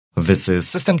This is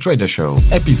System Trader Show,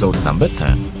 episode number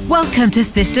 10. Welcome to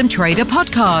System Trader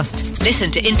Podcast.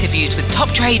 Listen to interviews with top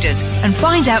traders and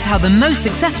find out how the most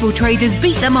successful traders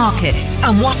beat the markets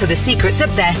and what are the secrets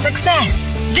of their success.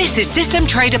 This is System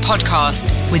Trader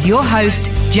Podcast with your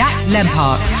host, Jack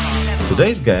Lempart.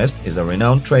 Today's guest is a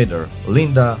renowned trader,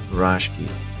 Linda Raschke.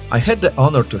 I had the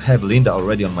honor to have Linda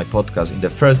already on my podcast in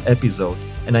the first episode,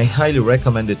 and I highly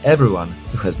recommend it everyone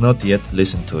who has not yet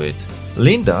listened to it.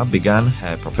 Linda began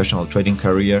her professional trading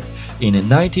career in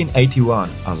 1981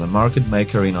 as a market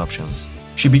maker in options.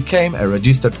 She became a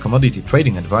registered commodity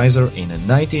trading advisor in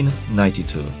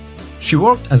 1992. She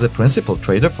worked as a principal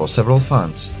trader for several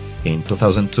funds. In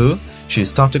 2002, she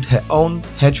started her own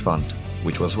hedge fund,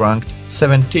 which was ranked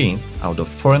 17th out of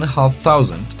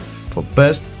 4,500 for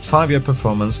best 5-year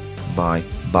performance by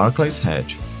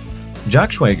BarclaysHedge.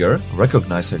 Jack Schwager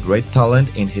recognized her great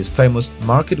talent in his famous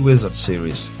Market Wizard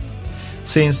series.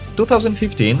 Since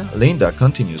 2015, Linda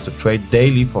continues to trade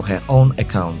daily for her own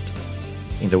account.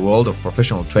 In the world of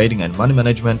professional trading and money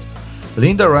management,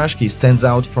 Linda Raschke stands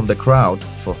out from the crowd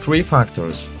for 3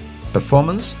 factors: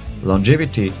 performance,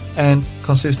 longevity, and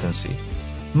consistency.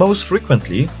 Most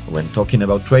frequently, when talking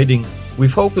about trading, we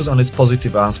focus on its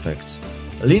positive aspects.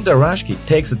 Linda Raschke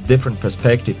takes a different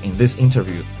perspective in this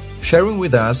interview, sharing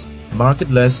with us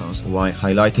market lessons while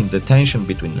highlighting the tension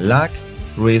between luck,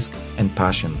 risk, and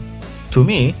passion. To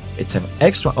me, it's an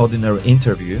extraordinary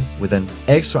interview with an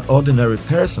extraordinary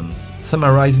person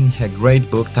summarizing her great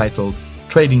book titled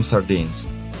Trading Sardines.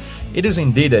 It is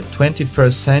indeed a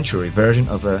 21st century version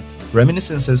of a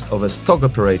Reminiscences of a Stock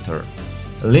Operator.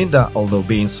 Linda, although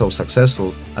being so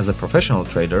successful as a professional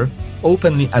trader,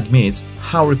 openly admits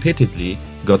how repeatedly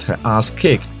got her ass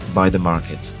kicked by the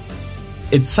markets.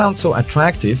 It sounds so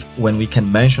attractive when we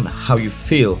can mention how you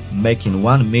feel making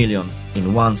 1 million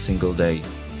in one single day.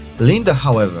 Linda,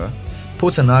 however,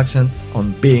 puts an accent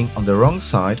on being on the wrong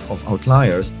side of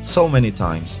outliers so many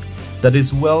times that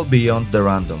is well beyond the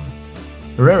random.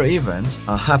 Rare events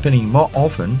are happening more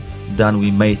often than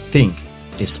we may think,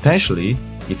 especially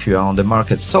if you are on the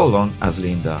market so long as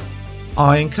Linda.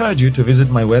 I encourage you to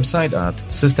visit my website at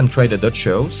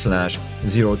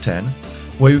systemtrader.show/010,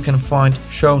 where you can find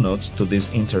show notes to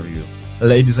this interview.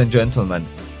 Ladies and gentlemen,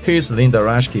 here's Linda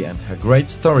Raschke and her great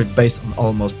story based on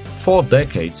almost 4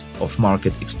 decades of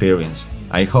market experience.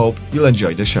 I hope you'll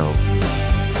enjoy the show.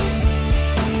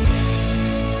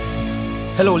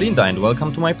 Hello, Linda, and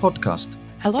welcome to my podcast.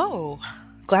 Hello.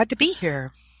 Glad to be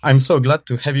here. I'm so glad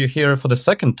to have you here for the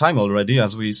second time already,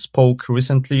 as we spoke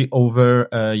recently over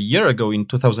a year ago in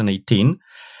 2018.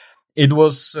 It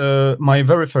was my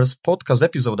very first podcast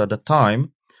episode at the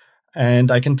time,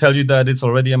 and I can tell you that it's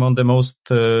already among the most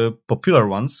popular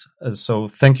ones. So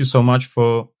thank you so much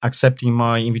for accepting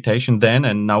my invitation then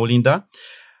and now, Linda.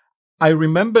 I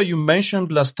remember you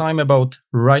mentioned last time about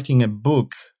writing a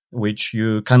book which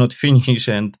you cannot finish,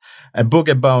 and a book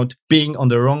about being on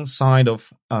the wrong side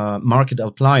of market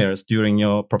outliers during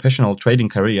your professional trading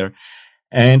career.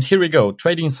 And here we go,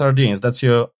 Trading Sardines. That's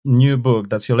your new book.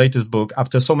 That's your latest book.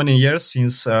 After so many years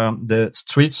since the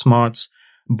Street Smarts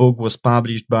book was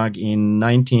published back in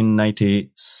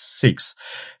 1996.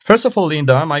 First of all,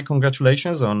 Linda, my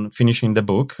congratulations on finishing the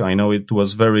book. I know it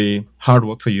was very hard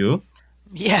work for you.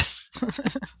 Yes.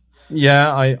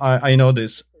 Yeah, I know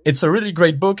this. It's a really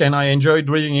great book, and I enjoyed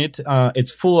reading it.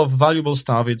 It's full of valuable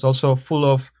stuff. It's also full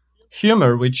of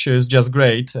humor, which is just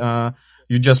great.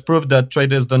 You just proved that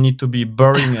traders don't need to be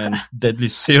boring and deadly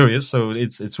serious. So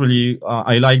it's really,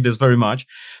 I like this very much.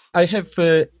 I have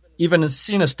even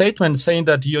seen a statement saying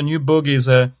that your new book is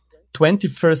a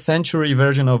 21st century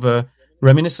version of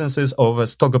Reminiscences of a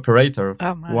Stock Operator.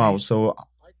 Oh my. Wow. So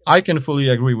I can fully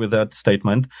agree with that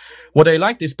statement. What I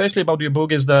liked especially about your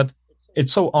book is that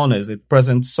it's so honest. It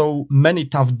presents so many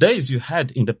tough days you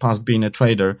had in the past being a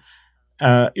trader.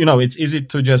 It's easy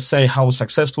to just say how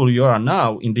successful you are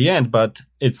now in the end, but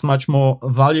it's much more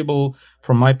valuable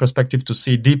from my perspective to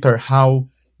see deeper how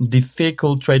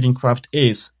difficult trading craft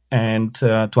is, and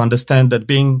to understand that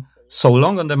being so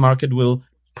long on the market will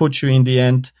put you in the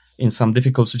end in some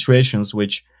difficult situations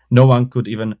which no one could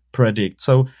even predict.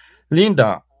 So,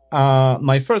 Linda,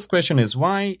 my first question is,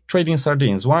 why Trading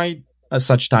Sardines? Why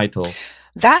such title?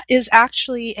 That is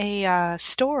actually a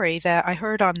story that I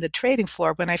heard on the trading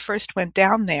floor when I first went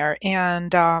down there.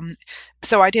 And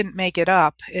so I didn't make it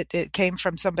up. It came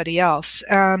from somebody else.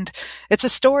 And it's a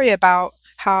story about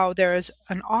how there's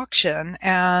an auction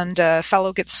and a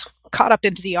fellow gets caught up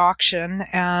into the auction,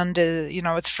 and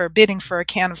it's for bidding for a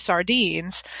can of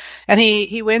sardines, and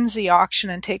he wins the auction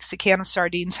and takes the can of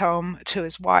sardines home to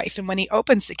his wife. And when he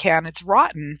opens the can, it's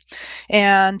rotten,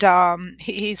 and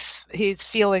he's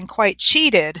feeling quite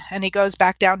cheated. And he goes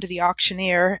back down to the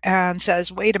auctioneer and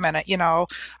says, "Wait a minute,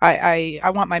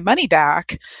 I want my money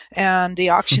back." And the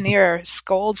auctioneer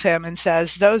scolds him and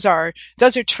says, "Those are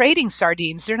trading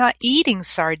sardines. They're not eating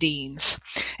sardines."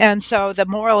 And so the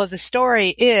moral of the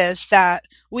story is that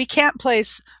we can't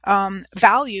place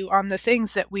value on the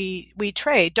things that we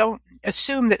trade. Don't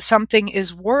assume that something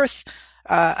is worth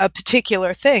a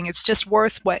particular thing. It's just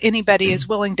worth what anybody is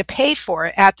willing to pay for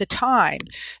it at the time.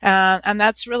 And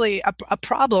that's really a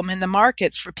problem in the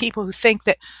markets for people who think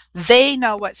that they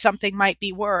know what something might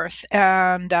be worth,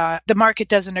 and the market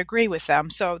doesn't agree with them.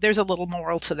 So there's a little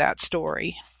moral to that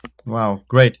story. Wow,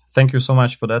 great. Thank you so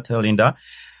much for that, Linda.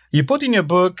 You put in your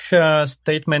book a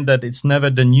statement that it's never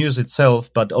the news itself,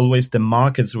 but always the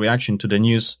market's reaction to the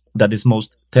news that is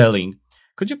most telling.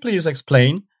 Could you please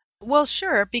explain? Well,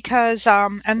 sure, because,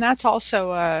 and that's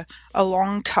also a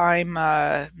long time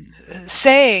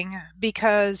saying,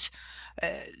 because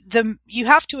you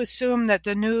have to assume that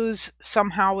the news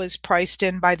somehow is priced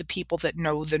in by the people that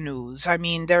know the news. I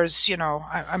mean,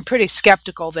 I'm pretty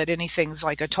skeptical that anything's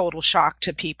like a total shock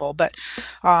to people, but,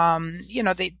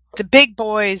 the big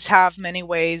boys have many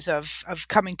ways of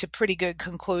coming to pretty good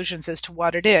conclusions as to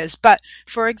what it is. But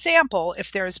for example, if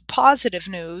there's positive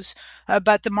news,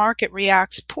 but the market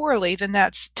reacts poorly, then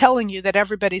that's telling you that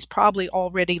everybody's probably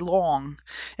already long.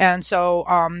 And so,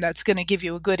 that's going to give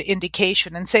you a good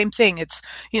indication. And same thing, it's,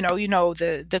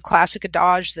 the classic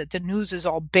adage that the news is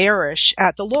all bearish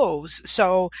at the lows.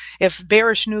 So if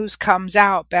bearish news comes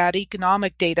out, bad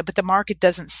economic data, but the market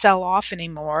doesn't sell off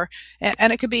anymore,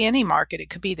 and it could be any market, it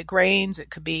could be the grains,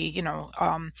 it could be,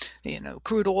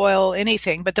 crude oil,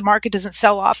 anything, but the market doesn't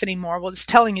sell off anymore. Well, it's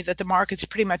telling you that the market's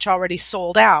pretty much already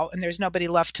sold out and there's nobody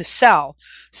left to sell.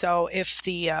 So if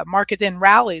the market then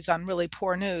rallies on really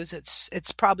poor news,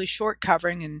 it's probably short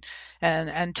covering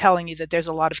and telling you that there's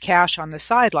a lot of cash on the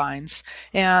sidelines.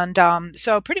 And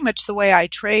so pretty much the way I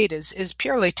trade is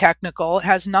purely technical. It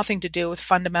has nothing to do with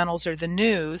fundamentals or the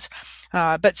news.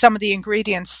 But some of the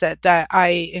ingredients that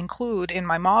I include in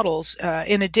my models,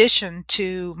 in addition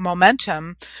to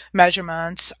momentum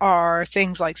measurements, are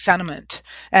things like sentiment.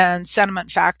 And sentiment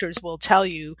factors will tell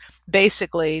you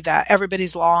basically that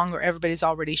everybody's long or everybody's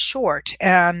already short.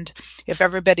 And if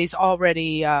everybody's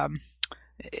already,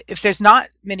 if there's not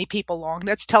many people long,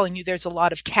 that's telling you there's a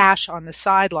lot of cash on the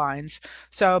sidelines.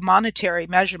 So monetary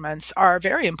measurements are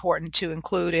very important to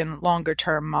include in longer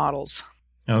term models.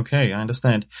 Okay, I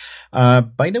understand.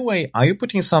 By the way, are you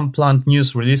putting some planned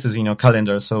news releases in your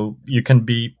calendar so you can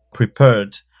be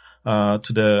prepared for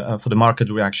the market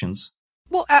reactions?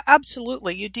 Well,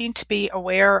 absolutely. You need to be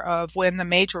aware of when the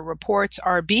major reports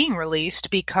are being released,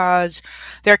 because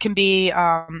there can be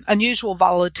unusual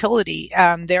volatility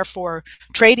and therefore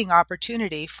trading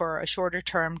opportunity for a shorter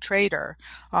term trader.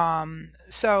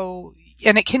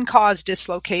 And it can cause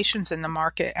dislocations in the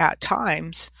market at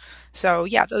times. So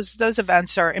yeah, those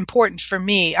events are important for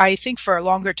me. I think for a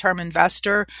longer term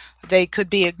investor, they could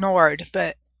be ignored,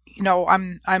 but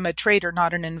I'm a trader,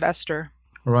 not an investor.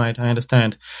 Right, I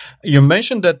understand. You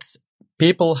mentioned that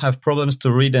people have problems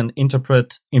to read and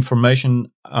interpret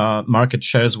information market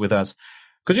shares with us.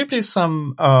 Could you please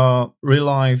some real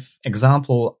life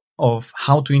example of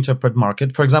how to interpret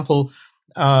market? For example,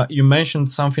 you mentioned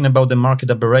something about the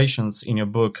market aberrations in your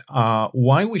book.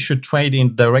 Why we should trade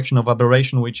in the direction of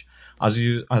aberration, which, as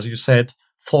you said,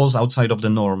 falls outside of the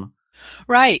norm.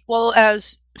 Right. Well,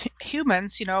 as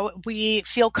humans, we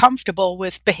feel comfortable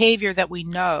with behavior that we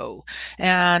know,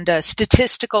 and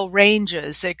statistical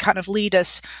ranges that kind of lead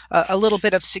us a little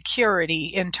bit of security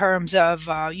in terms of,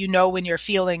 when you're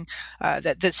feeling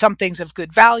that something's of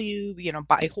good value,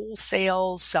 buy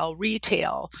wholesale, sell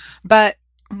retail. But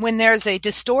when there's a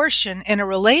distortion in a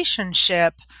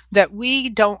relationship that we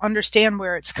don't understand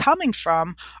where it's coming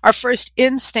from, our first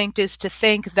instinct is to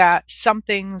think that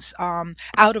something's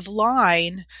out of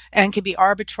line and can be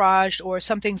arbitraged, or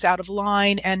something's out of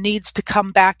line and needs to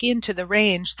come back into the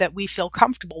range that we feel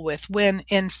comfortable with, when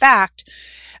in fact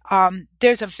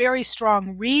there's a very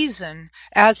strong reason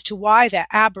as to why that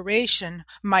aberration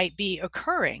might be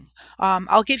occurring.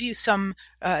 I'll give you some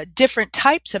different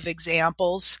types of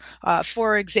examples.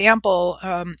 For example,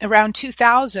 around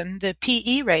 2000, the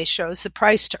PE ratios, the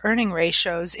price to earning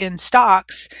ratios in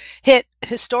stocks hit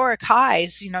historic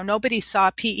highs. Nobody saw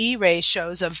PE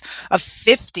ratios of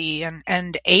 50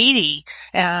 and 80.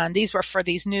 And these were for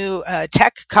these new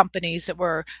tech companies that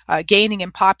were gaining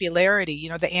in popularity,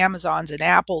 the Amazons and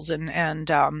Apples and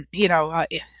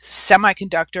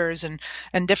semiconductors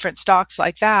and different stocks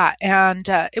like that. And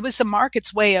it was the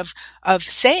market's way of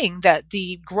saying that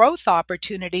the growth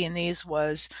opportunity in these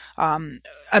was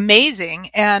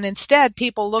amazing. And instead,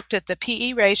 people looked at the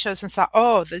PE ratios and thought,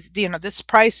 oh, this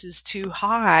price is too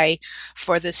high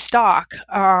for this stock.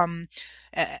 And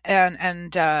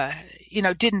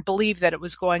didn't believe that it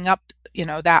was going up,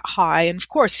 that high. And of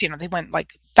course, they went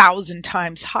like 1,000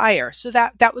 times higher. So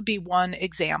that would be one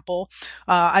example.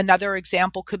 Another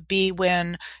example could be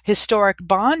when historic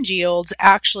bond yields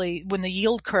when the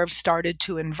yield curve started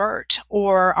to invert,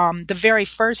 or the very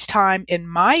first time in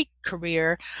my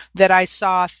career that I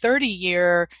saw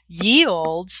 30-year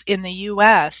yields in the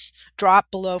U.S.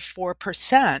 drop below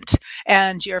 4%.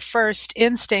 And your first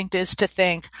instinct is to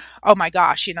think, oh my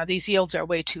gosh, these yields are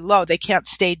way too low. They can't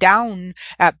stay down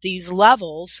at these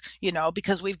levels,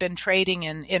 because we've been trading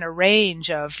in a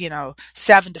range of,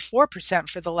 7 to 4%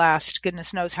 for the last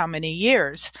goodness knows how many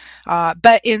years.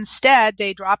 But instead,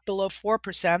 they dropped below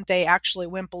 4%. They actually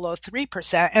went below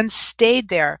 3% and stayed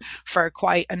there for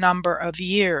quite a number of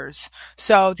years.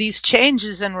 So these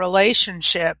changes in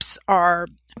relationships are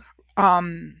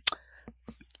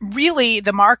really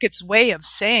the market's way of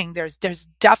saying there's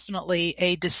definitely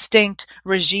a distinct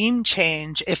regime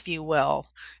change, if you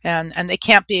will, and they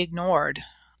can't be ignored.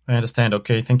 I understand.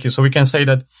 Okay, thank you. So we can say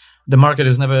that the market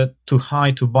is never too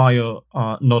high to buy or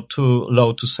not too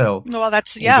low to sell. Well,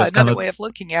 that's another way of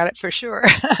looking at it for sure.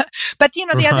 But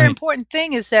the other important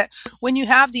thing is that when you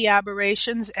have the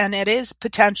aberrations and it is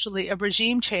potentially a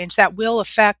regime change that will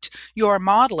affect your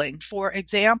modeling. For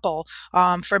example,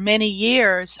 for many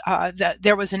years,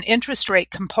 there was an interest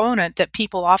rate component that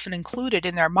people often included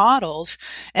in their models,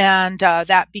 and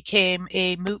that became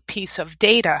a moot piece of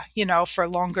data, for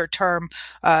longer term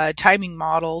timing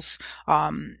models.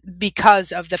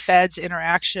 Because of the Fed's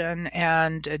interaction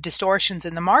and distortions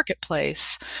in the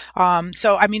marketplace.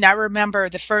 I remember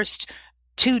the first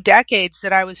 2 decades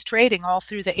that I was trading, all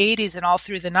through the 80s and all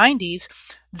through the 90s,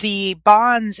 the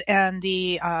bonds and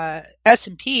the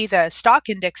S&P, the stock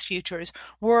index futures,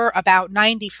 were about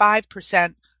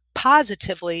 95%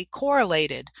 positively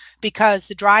correlated, because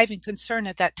the driving concern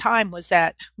at that time was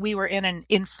that we were in an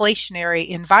inflationary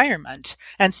environment.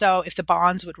 And so if the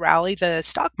bonds would rally, the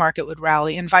stock market would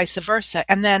rally, and vice versa.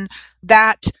 And then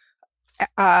that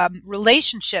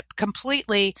relationship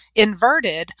completely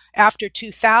inverted after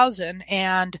 2000,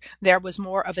 and there was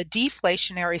more of a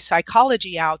deflationary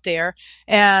psychology out there.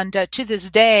 And to this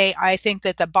day, I think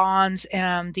that the bonds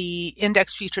and the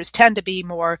index futures tend to be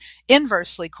more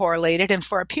inversely correlated. And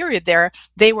for a period there,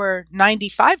 they were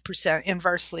 95%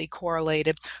 inversely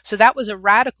correlated. So that was a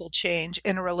radical change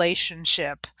in a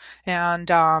relationship. And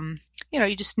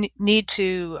you just need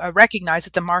to recognize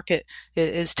that the market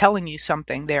is telling you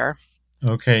something there.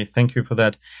 Okay, thank you for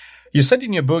that. You said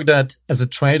in your book that as a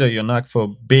trader, your knack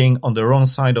for being on the wrong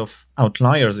side of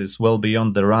outliers is well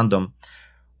beyond the random.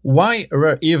 Why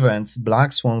rare events,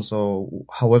 black swans or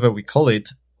however we call it,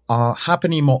 are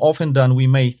happening more often than we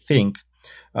may think?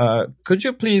 Could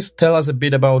you please tell us a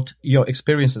bit about your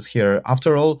experiences here?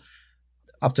 After all,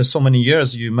 after so many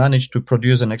years, you managed to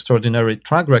produce an extraordinary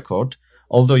track record,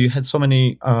 although you had so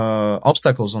many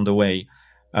obstacles on the way.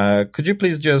 Could you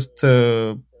please just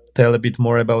tell a bit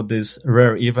more about these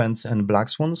rare events and black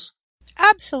swans?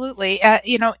 Absolutely.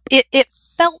 It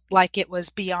felt like it was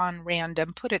beyond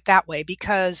random, put it that way,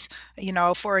 because,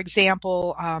 for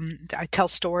example, I tell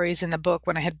stories in the book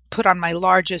when I had put on my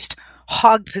largest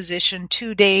hog position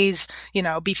 2 days,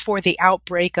 before the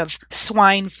outbreak of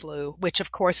swine flu, which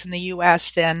of course in the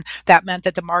U.S. then that meant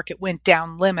that the market went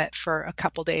down limit for a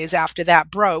couple days after that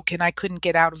broke, and I couldn't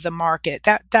get out of the market.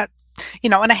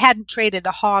 And I hadn't traded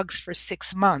the hogs for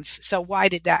 6 months. So why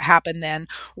did that happen then?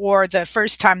 Or the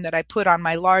first time that I put on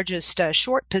my largest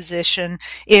short position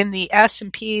in the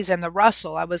S&Ps and the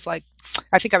Russell, I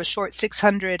think I was short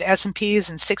 600 S&Ps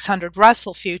and 600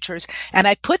 Russell futures. And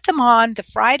I put them on the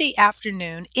Friday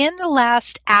afternoon in the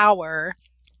last hour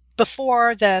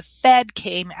before the Fed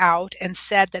came out and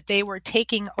said that they were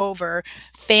taking over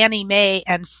Fannie Mae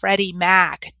and Freddie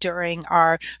Mac during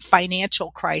our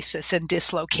financial crisis and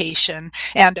dislocation.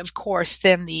 And of course,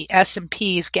 then the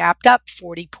S&Ps gapped up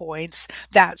 40 points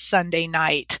that Sunday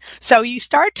night. So you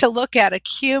start to look at a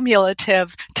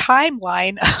cumulative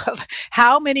timeline of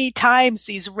how many times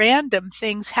these random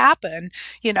things happen,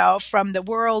 from the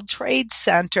World Trade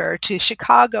Center to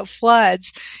Chicago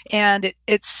floods. And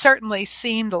it certainly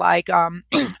seemed like I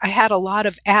had a lot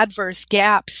of adverse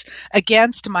gaps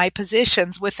against my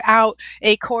positions without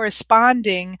a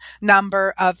corresponding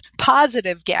number of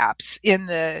positive gaps in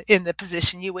the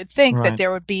position. You would think that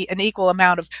there would be an equal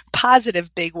amount of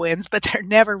positive big wins, but there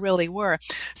never really were.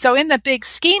 So in the big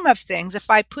scheme of things, if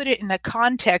I put it in the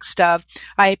context of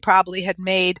I probably had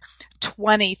made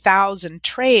 20,000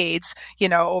 trades,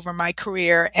 over my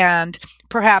career, and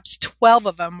perhaps 12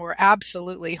 of them were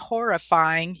absolutely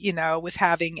horrifying, with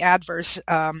having adverse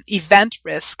event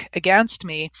risk against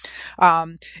me.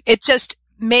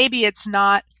 Maybe it's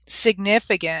not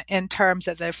significant in terms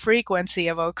of the frequency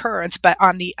of occurrence, but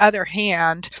on the other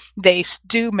hand, they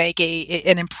do make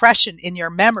an impression in your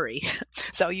memory.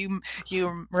 So you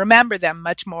remember them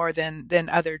much more than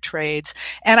other trades.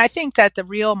 And I think that the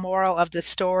real moral of the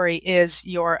story is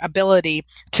your ability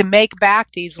to make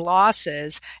back these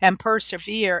losses and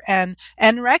persevere and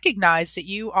recognize that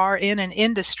you are in an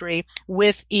industry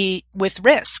with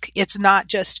risk. It's not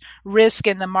just risk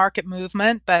in the market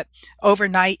movement, but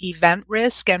overnight event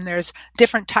risk. And there's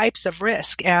different types of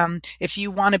risk. And if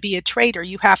you want to be a trader,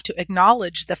 you have to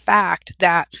acknowledge the fact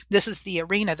that this is the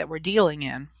arena that we're dealing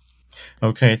in.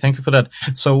 Okay, thank you for that.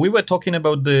 So we were talking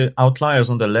about the outliers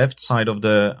on the left side of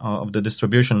the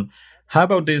distribution. How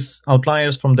about these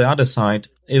outliers from the other side?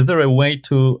 Is there a way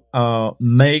to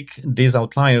make these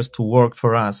outliers to work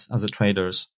for us as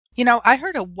traders? I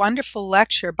heard a wonderful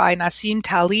lecture by Nassim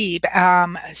Taleb,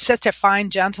 such a fine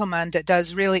gentleman that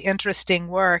does really interesting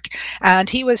work. And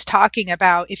he was talking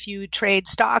about if you trade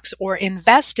stocks or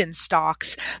invest in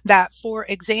stocks, that, for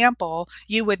example,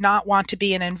 you would not want to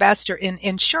be an investor in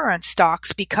insurance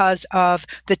stocks because of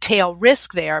the tail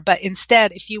risk there. But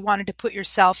instead, if you wanted to put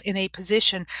yourself in a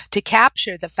position to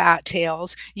capture the fat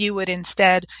tails, you would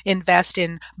instead invest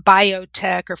in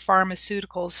biotech or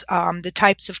pharmaceuticals, the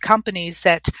types of companies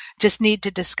that just need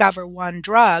to discover one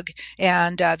drug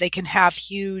and they can have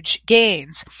huge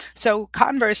gains. So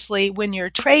conversely, when you're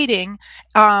trading,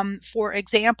 for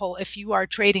example, if you are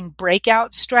trading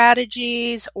breakout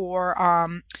strategies or,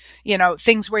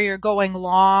 things where you're going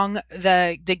long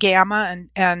the gamma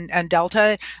and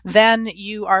delta, then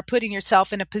you are putting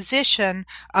yourself in a position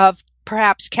of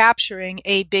perhaps capturing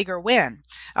a bigger win.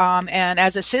 And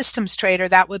as a systems trader,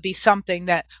 that would be something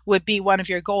that would be one of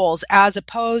your goals, as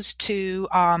opposed to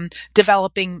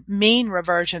developing mean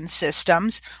reversion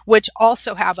systems, which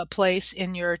also have a place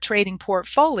in your trading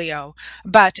portfolio.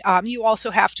 But you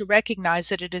also have to recognize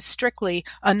that it is strictly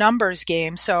a numbers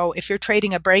game. So if you're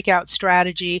trading a breakout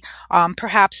strategy,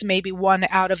 perhaps maybe 1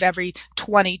 out of every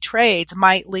 20 trades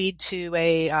might lead to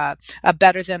a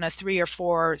better than a 3 or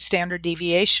 4 standard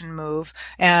deviation move.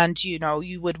 And,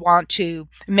 you would want to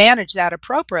manage that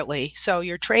appropriately. So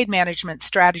your trade management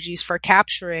strategies for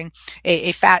capturing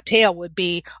a fat tail would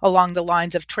be along the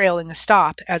lines of trailing a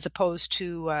stop, as opposed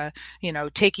to,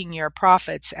 taking your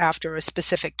profits after a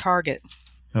specific target.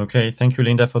 Okay. Thank you,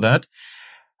 Linda, for that.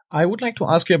 I would like to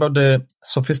ask you about the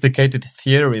sophisticated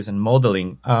theories and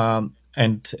modeling,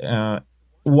 and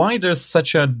why there's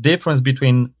such a difference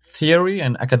between theory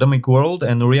and academic world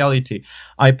and reality.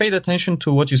 I paid attention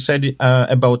to what you said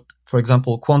about, for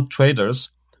example, quant traders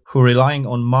who, relying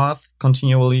on math,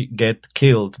 continually get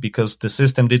killed because the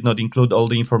system did not include all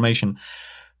the information.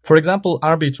 For example,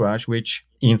 arbitrage, which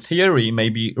in theory may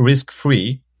be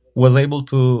risk-free, was able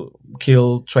to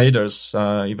kill traders,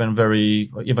 even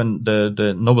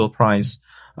the Nobel Prize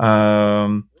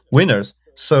winners.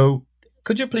 So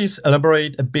could you please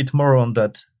elaborate a bit more on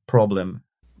that problem?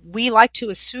 We like to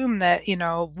assume that,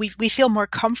 we feel more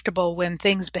comfortable when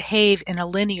things behave in a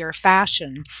linear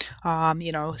fashion,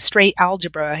 straight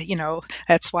algebra,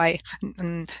 that's why,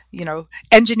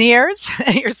 engineers,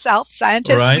 yourself,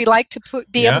 scientists, right. We like to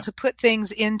be able to put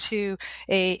things into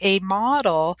a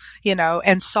model,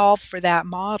 and solve for that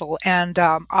model. And,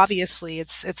 obviously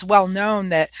it's well known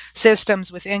that systems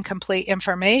with incomplete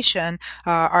information,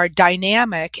 are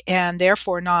dynamic and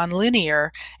therefore nonlinear.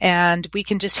 And we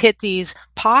can just hit these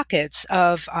pockets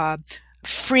of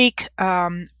freak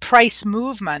price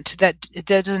movement that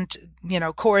doesn't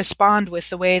correspond with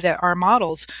the way that our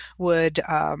models would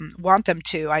want them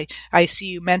to. I see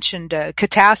you mentioned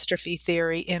catastrophe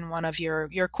theory in one of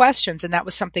your questions, and that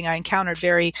was something I encountered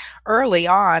very early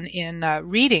on in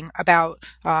reading about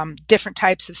different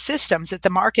types of systems, that the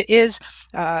market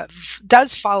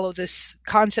does follow this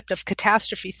concept of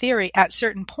catastrophe theory at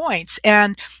certain points,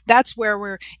 and that's where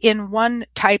we're in one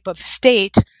type of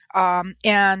state,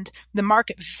 and the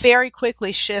market very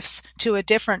quickly shifts to a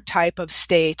different type of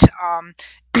state.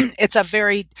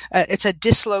 It's a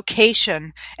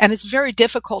dislocation, and it's very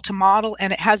difficult to model,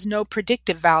 and it has no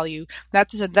predictive value.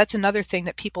 That's another thing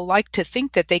that people like to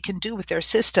think that they can do with their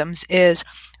systems, is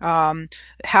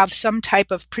have some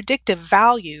type of predictive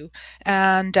value,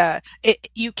 and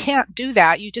you can't do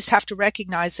that. You just have to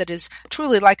recognize that it's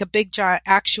truly like a big giant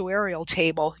actuarial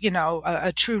table,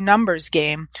 a true numbers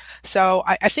game. So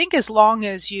I think as long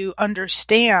as you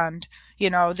understand,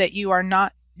 that you are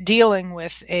not dealing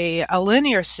with a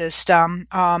linear system,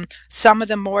 some of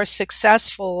the more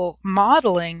successful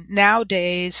modeling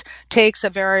nowadays takes a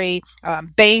very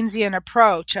Bayesian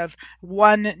approach of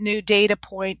one new data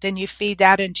point, then you feed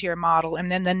that into your model, and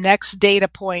then the next data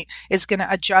point is going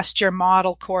to adjust your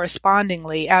model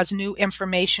correspondingly as new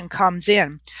information comes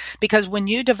in. Because when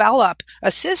you develop a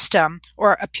system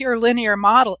or a pure linear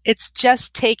model, it's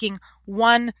just taking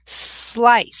one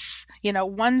slice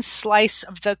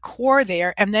of the core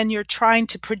there, and then you're trying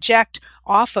to project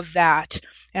off of that.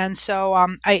 And so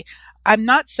I'm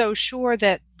not so sure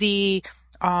that the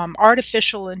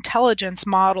artificial intelligence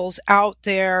models out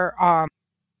there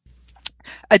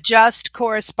adjust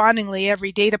correspondingly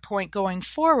every data point going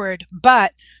forward,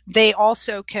 but they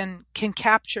also can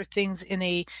capture things in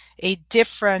a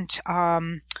different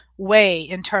way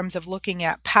in terms of looking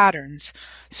at patterns.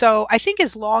 So I think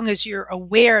as long as you're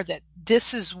aware that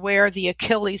this is where the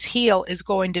Achilles heel is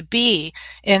going to be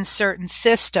in certain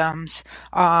systems,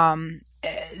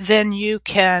 then you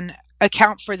can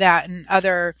account for that in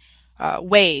other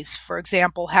ways. For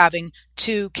example, having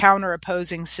two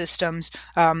counter-opposing systems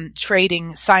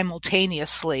trading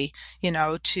simultaneously,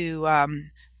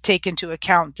 to take into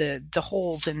account the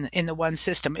holes in the one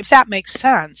system, if that makes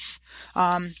sense.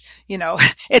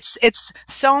 It's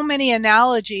so many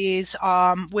analogies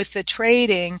with the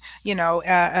trading,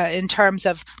 in terms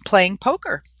of playing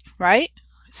poker, right?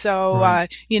 So,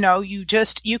 right.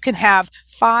 You can have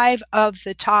 5 of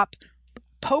the top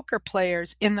poker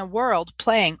players in the world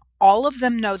playing. All of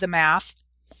them know the math.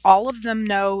 All of them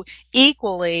know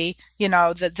equally,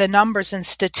 the numbers and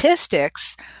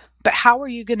statistics. But how are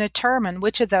you going to determine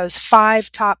which of those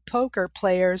 5 top poker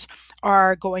players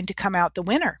are going to come out the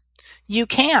winner? You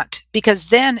can't, because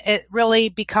then it really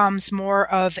becomes more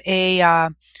of a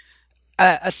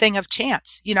thing of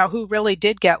chance, who really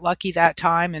did get lucky that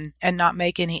time and not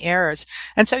make any errors.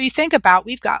 And so you think about,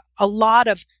 we've got a lot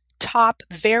of top,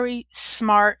 very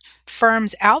smart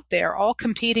firms out there, all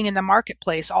competing in the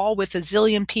marketplace, all with a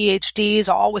zillion PhDs,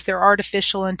 all with their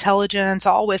artificial intelligence,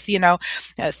 all with,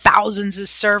 thousands of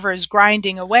servers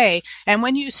grinding away. And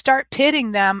when you start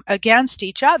pitting them against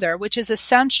each other, which is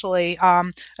essentially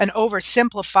an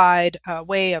oversimplified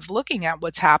way of looking at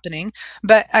what's happening,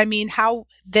 but I mean, how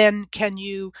then can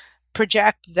you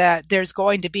project that there's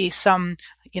going to be some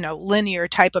linear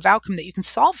type of outcome that you can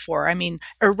solve for? I mean,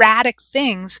 erratic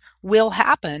things will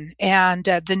happen, and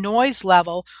the noise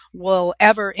level will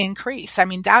ever increase. I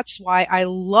mean, that's why I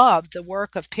love the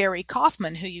work of Perry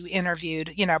Kaufman, who you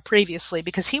interviewed, previously,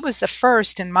 because he was the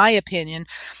first, in my opinion,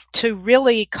 to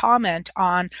really comment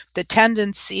on the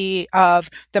tendency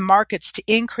of the markets to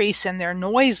increase in their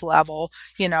noise level,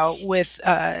 with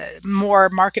more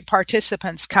market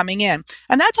participants coming in.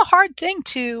 And that's a hard thing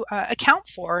to account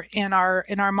for in our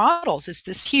models, is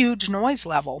this huge noise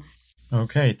level.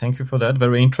 Okay, thank you for that.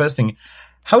 Very interesting.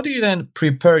 How do you then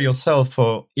prepare yourself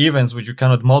for events which you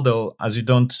cannot model as you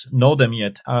don't know them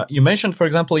yet? You mentioned, for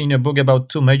example, in your book about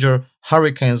 2 major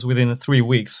hurricanes within 3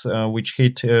 weeks, which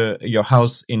hit your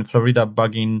house in Florida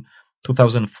back in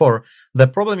 2004. The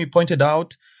problem you pointed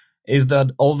out is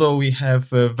that although we have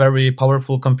very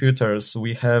powerful computers,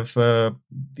 we have,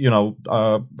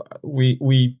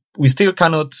 we still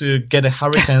cannot get a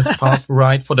hurricane's path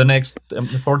right for the next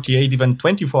 48, even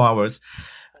 24 hours.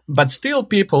 But still,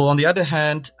 people, on the other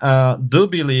hand, do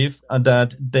believe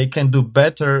that they can do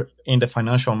better in the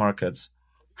financial markets.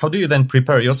 How do you then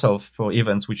prepare yourself for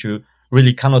events which you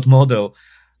really cannot model,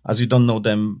 as you don't know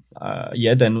them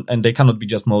yet, and they cannot be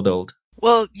just modeled?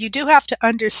 Well, you do have to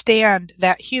understand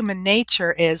that human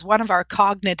nature is one of our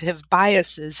cognitive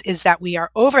biases is that we are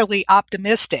overly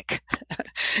optimistic.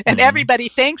 And everybody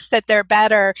thinks that they're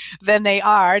better than they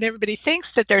are, and everybody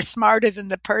thinks that they're smarter than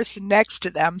the person next to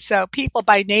them. So people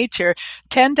by nature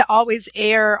tend to always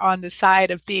err on the side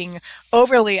of being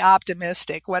overly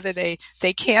optimistic. Whether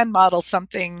they can model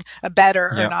something better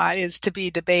or not is to be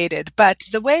debated. But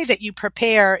the way that you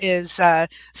prepare is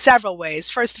several ways.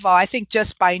 First of all, I think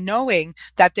just by knowing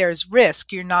that there's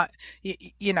risk, you're not,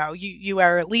 you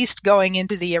are at least going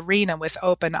into the arena with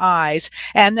open eyes.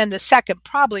 And then the second,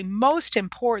 probably most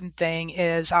important thing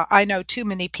is I know too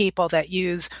many people that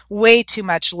use way too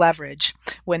much leverage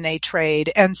when they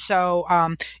trade. And so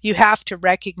you have to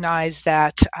recognize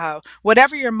that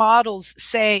whatever your models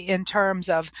say in terms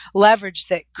of leverage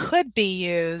that could be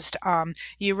used,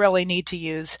 you really need to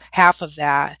use half of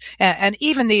that. And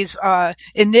even these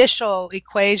initial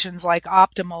equations like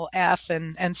optimal F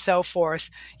and so forth,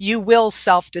 you will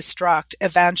self-destruct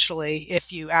eventually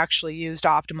if you actually used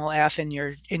optimal F in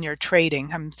your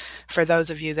trading. For those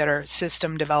of you that are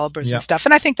system developers and stuff,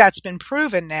 and I think that's been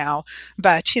proven now.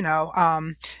 But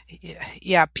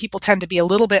people tend to be a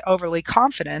little bit overly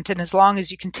confident, and as long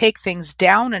as you can take things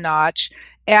down a notch,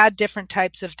 add different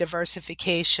types of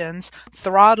diversifications,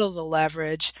 throttle the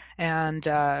leverage, and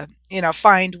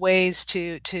find ways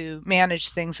to manage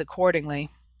things accordingly.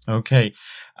 Okay.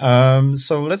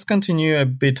 So let's continue a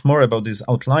bit more about these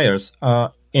outliers.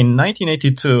 In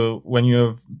 1982, when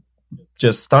you're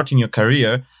just starting your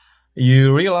career,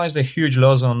 you realized a huge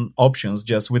loss on options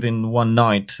just within one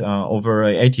night, over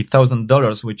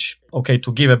 $80,000, which,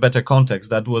 to give a better context,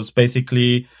 that was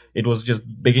basically, it was just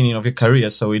beginning of your career.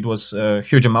 So it was a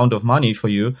huge amount of money for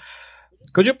you.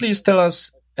 Could you please tell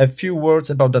us a few words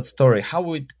about that story,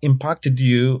 how it impacted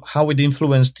you, how it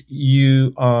influenced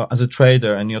you as a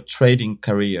trader and your trading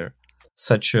career?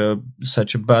 Such a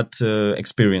bad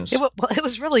experience. It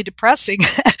was really depressing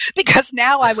because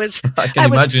now I was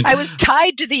imagine. I was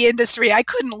tied to the industry. I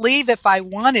couldn't leave if I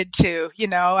wanted to.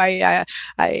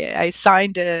 I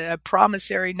signed a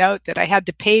promissory note that I had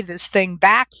to pay this thing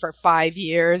back for 5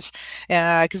 years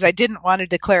because I didn't want to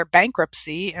declare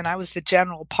bankruptcy, and I was the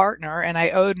general partner, and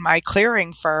I owed my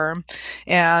clearing firm,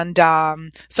 and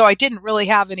so I didn't really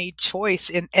have any choice,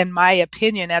 in my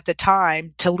opinion, at the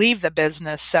time, to leave the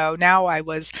business. So now I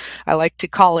like to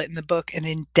call it in the book an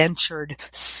indentured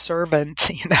servant,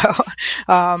 so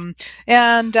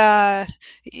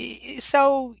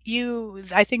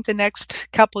I think the next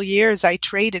couple years I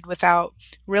traded without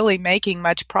really making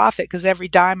much profit because every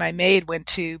dime I made went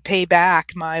to pay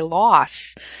back my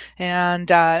loss. And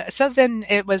so then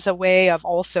it was a way of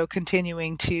also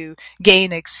continuing to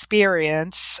gain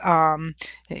experience,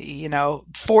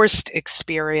 forced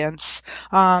experience.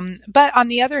 But on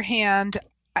the other hand,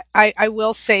 I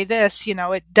will say this,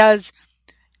 it does,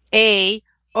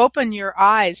 open your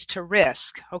eyes to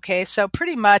risk. Okay. So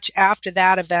pretty much after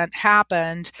that event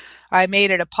happened, I made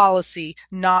it a policy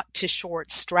not to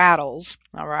short straddles.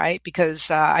 All right. Because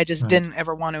I just didn't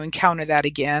ever want to encounter that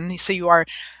again. So you are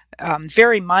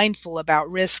very mindful about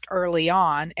risk early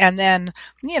on. And then,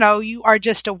 you are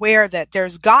just aware that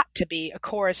there's got to be a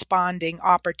corresponding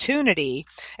opportunity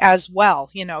as well.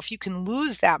 If you can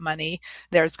lose that money,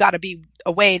 there's got to be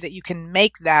a way that you can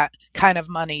make that kind of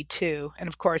money too. And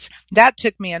of course, that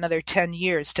took me another 10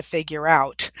 years to figure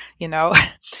out,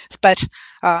 but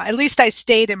at least I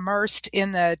stayed immersed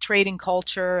in the trading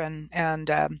culture and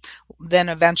then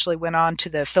eventually went on to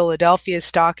the Philadelphia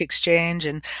Stock Exchange,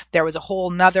 and there was a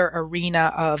whole nother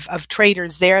arena of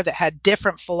traders there that had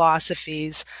different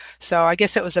philosophies. So I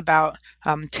guess it was about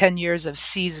 10 years of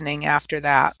seasoning after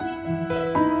that.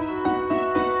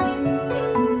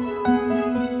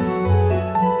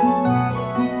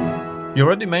 You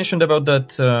already mentioned about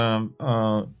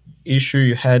that issue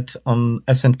you had on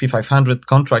S&P 500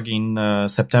 contract in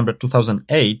September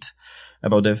 2008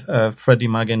 about the Freddie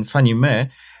Mac and Fannie Mae.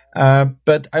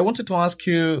 But I wanted to ask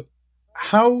you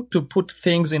how to put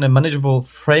things in a manageable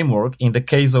framework in the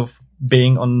case of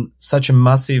being on such a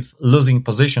massive losing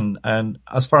position. And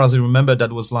as far as I remember,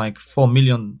 that was like few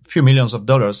millions of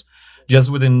dollars just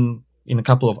in a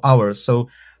couple of hours. So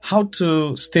how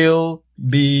to still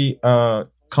be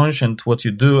conscient what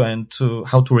you do and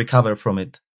how to recover from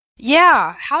it?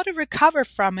 Yeah, how to recover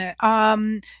from it.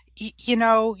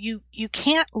 You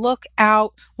can't look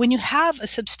out when you have a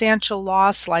substantial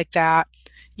loss like that.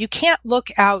 You can't look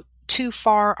out too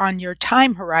far on your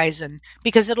time horizon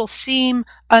because it'll seem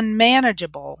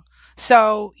unmanageable.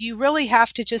 So you really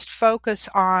have to just focus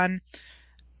on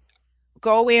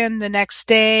go in the next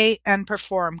day and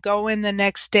perform, go in the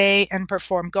next day and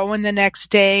perform, go in the next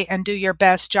day and do your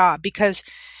best job. Because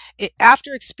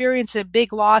after experiencing a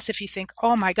big loss, if you think,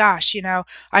 oh my gosh,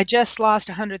 I just lost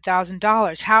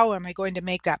 $100,000. How am I going to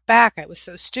make that back? I was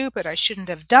so stupid. I shouldn't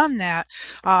have done that.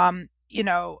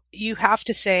 You have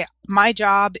to say, my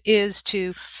job is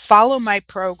to follow my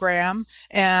program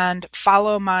and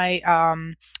follow my,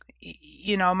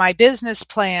 my business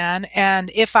plan. And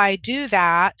if I do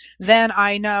that, then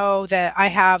I know that I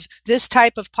have this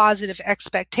type of positive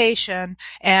expectation,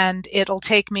 and it'll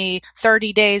take me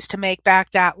 30 days to make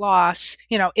back that loss,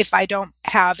 if I don't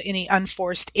have any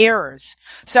unforced errors.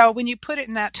 So when you put it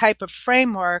in that type of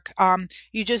framework,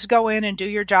 you just go in and do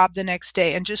your job the next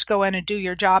day, and just go in and do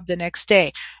your job the next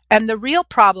day. And the real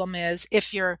problem is,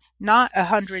 if you're not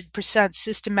 100%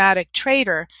 systematic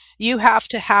trader, you have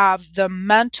to have the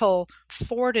mental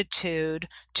fortitude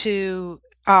to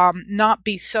not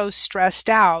be so stressed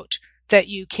out that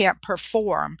you can't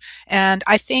perform. And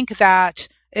I think that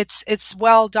it's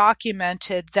well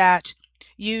documented that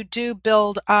you do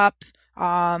build up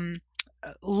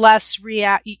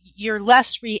you're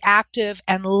less reactive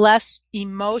and less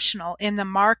emotional in the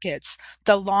markets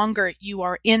the longer you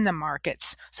are in the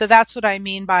markets. So that's what I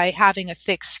mean by having a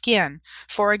thick skin.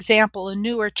 For example, a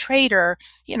newer trader,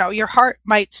 your heart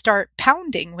might start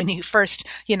pounding when you first,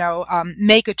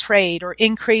 make a trade or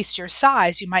increase your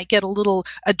size. You might get a little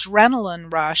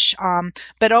adrenaline rush.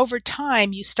 But over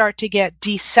time, you start to get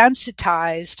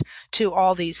desensitized to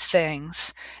all these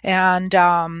things.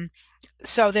 And,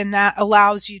 so then that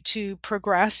allows you to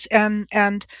progress. And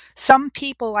some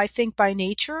people, I think by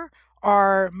nature,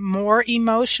 are more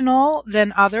emotional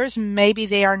than others. Maybe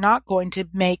they are not going to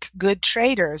make good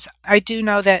traders. I do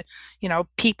know that,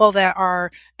 people that are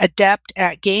adept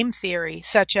at game theory,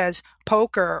 such as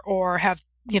poker, or have,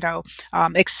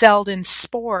 excelled in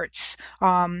sports,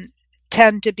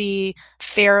 tend to be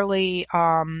fairly,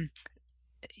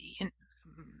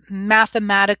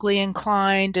 mathematically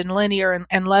inclined and linear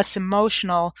and less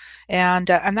emotional. And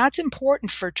that's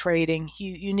important for trading.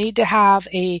 You need to have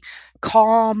a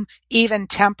calm, even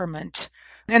temperament.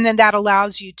 And then that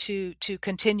allows you to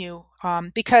continue.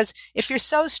 Because if you're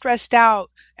so stressed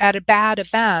out at a bad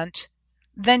event,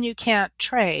 then you can't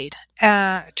trade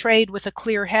with a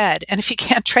clear head. And if you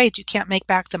can't trade, you can't make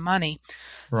back the money.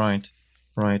 Right.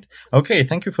 Okay,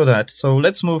 thank you for that. So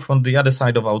let's move on the other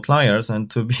side of outliers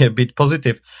and to be a bit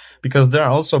positive, because there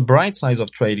are also bright sides of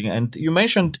trading. And you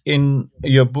mentioned in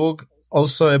your book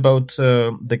also about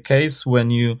the case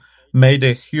when you made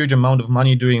a huge amount of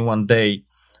money during one day.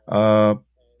 I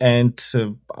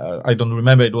don't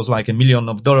remember, it was like $1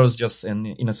 million just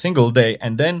in a single day.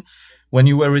 And then when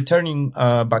you were returning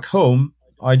back home,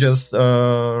 I just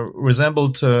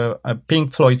resembled a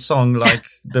Pink Floyd song, like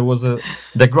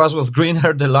the grass was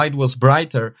greener, the light was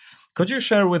brighter. Could you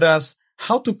share with us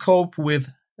how to cope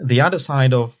with the other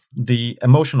side of the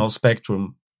emotional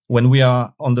spectrum when we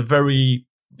are on the very,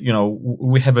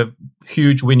 we have a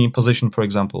huge winning position, for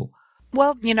example?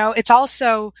 Well, it's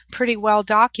also pretty well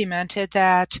documented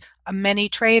that many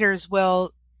traders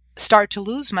will start to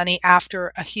lose money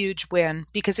after a huge win,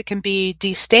 because it can be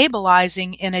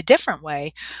destabilizing in a different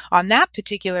way. On that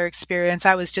particular experience,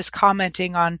 I was just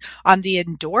commenting on the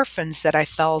endorphins that I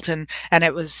felt, and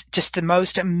it was just the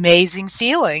most amazing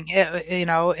feeling.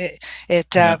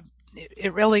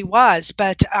 It really was.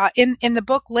 But in the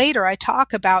book later, I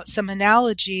talk about some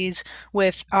analogies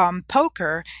with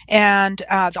poker, and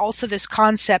also this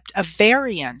concept of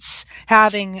variance.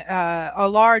 Having a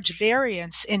large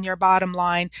variance in your bottom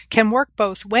line can work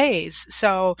both ways.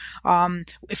 So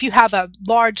if you have a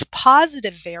large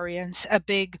positive variance, a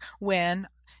big win,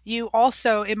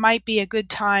 it might be a good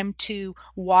time to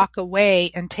walk away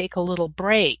and take a little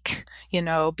break,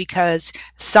 because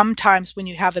sometimes when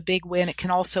you have a big win, it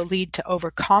can also lead to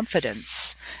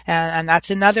overconfidence. And that's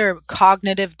another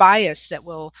cognitive bias that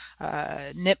will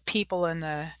nip people in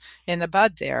the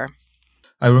bud there.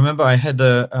 I remember I had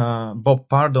Bob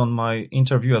Pard on my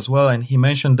interview as well, and he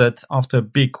mentioned that after a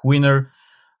big winner,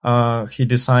 he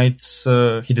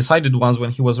decided once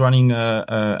when he was running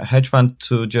a hedge fund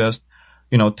to just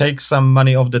take some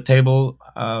money off the table,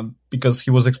 because he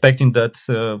was expecting that,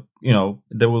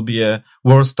 there will be a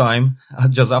worse time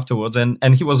just afterwards.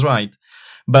 And he was right.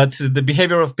 But the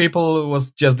behavior of people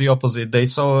was just the opposite. They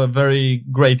saw a very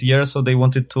great year, so they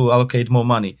wanted to allocate more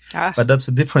money. But that's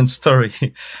a different story.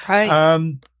 Right.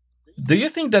 Do you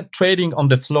think that trading on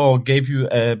the floor gave you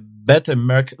a better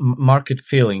market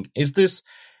feeling? Is this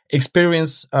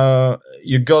experience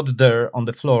you got there on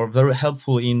the floor very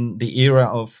helpful in the era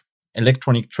of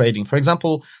electronic trading. For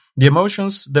example, the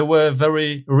emotions, they were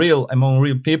very real among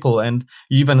real people. And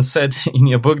you even said in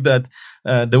your book that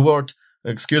the word,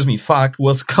 fuck,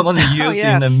 was commonly used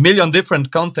in a million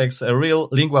different contexts, a real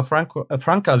lingua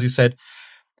franca, as you said.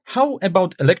 How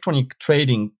about electronic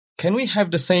trading? Can we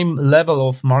have the same level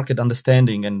of market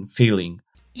understanding and feeling?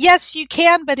 Yes, you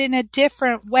can, but in a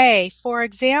different way. For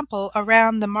example,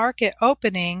 around the market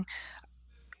opening,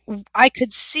 I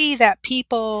could see that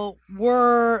people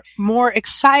were more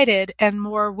excited and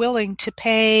more willing to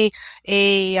pay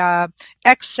a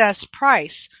excess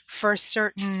price for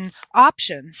certain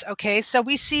options. Okay, so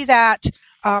we see that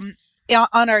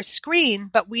on our screen,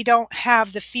 but we don't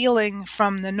have the feeling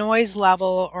from the noise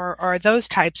level or those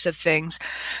types of things.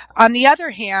 On the other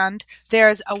hand,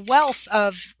 there's a wealth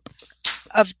of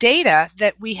data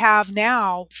that we have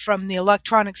now from the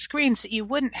electronic screens that you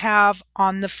wouldn't have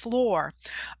on the floor.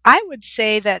 I would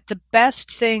say that the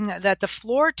best thing that the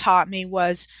floor taught me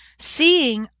was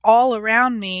seeing all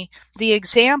around me the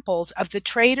examples of the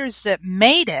traders that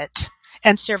made it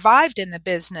and survived in the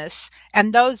business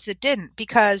and those that didn't,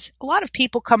 because a lot of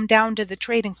people come down to the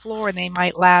trading floor and they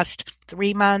might last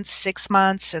 3 months, 6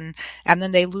 months, and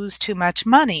then they lose too much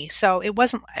money. So it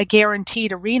wasn't a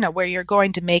guaranteed arena where you're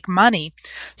going to make money.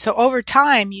 So over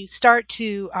time, you start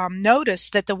to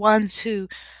notice that the ones who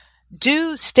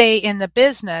do stay in the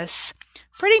business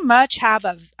pretty much have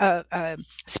a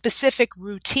specific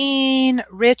routine,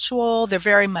 ritual. They're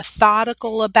very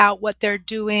methodical about what they're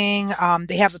doing.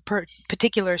 They have a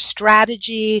particular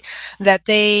strategy that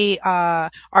they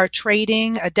are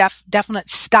trading, a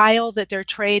definite style that they're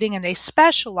trading, and they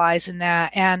specialize in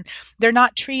that. And they're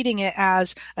not treating it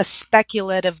as a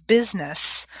speculative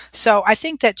business. So I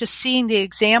think that just seeing the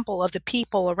example of the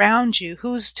people around you,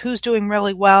 who's doing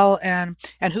really well and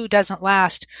who doesn't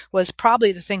last, was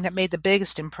probably the thing that made the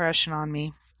biggest impression on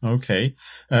me. Okay.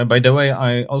 By the way,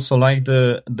 I also like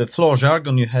the floor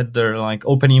jargon you had there, like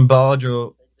opening badge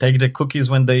or take the cookies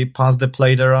when they pass the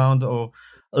plate around or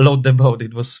load the boat.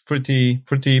 It was pretty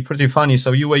funny.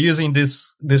 So you were using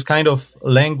this kind of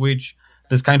language,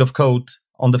 this kind of code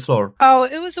on the floor. Oh,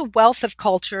 it was a wealth of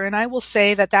culture. And I will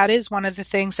say that is one of the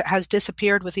things that has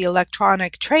disappeared with the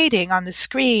electronic trading on the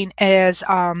screen is,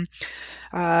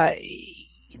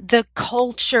 the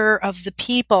culture of the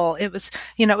people. It was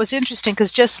interesting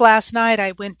because just last night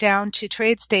I went down to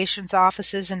TradeStation's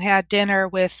offices and had dinner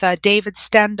with David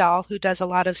Stendhal, who does a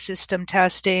lot of system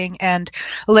testing, and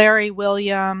Larry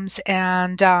Williams,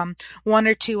 and one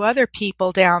or two other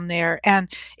people down there.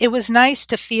 And it was nice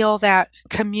to feel that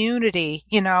community,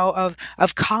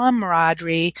 of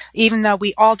camaraderie, even though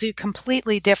we all do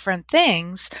completely different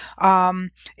things.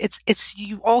 It's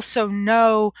you also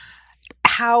know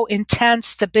how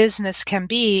intense the business can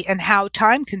be and how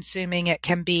time consuming it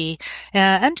can be,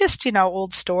 and just,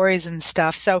 old stories and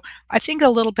stuff. So I think a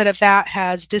little bit of that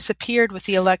has disappeared with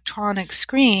the electronic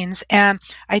screens, and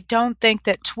I don't think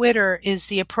that Twitter is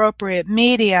the appropriate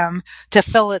medium to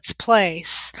fill its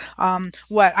place.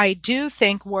 What I do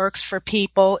think works for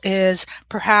people is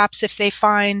perhaps if they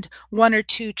find one or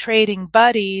two trading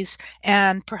buddies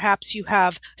and perhaps you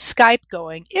have Skype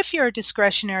going. If you're a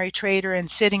discretionary trader and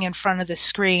sitting in front of the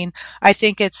screen, I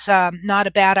think it's not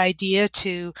a bad idea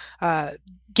to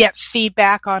get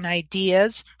feedback on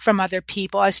ideas from other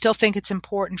people. I still think it's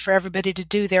important for everybody to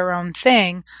do their own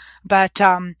thing. But,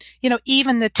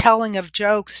 even the telling of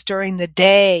jokes during the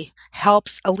day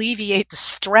helps alleviate the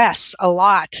stress a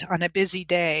lot on a busy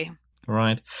day.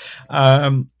 Right.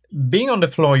 Being on the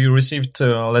floor, you received,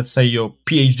 let's say, your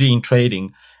PhD in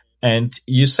trading. And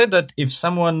you said that if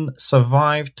someone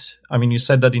survived, you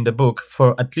said that in the book,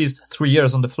 for at least 3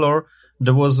 years on the floor,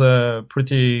 there was a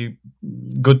pretty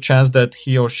good chance that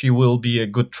he or she will be a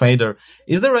good trader.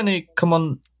 Is there any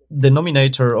common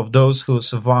denominator of those who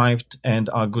survived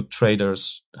and are good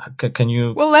traders? Can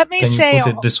you put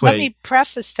it this way? Let me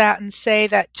preface that and say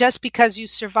that just because you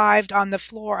survived on the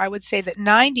floor, I would say that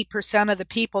 90% of the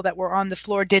people that were on the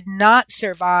floor did not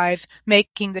survive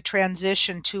making the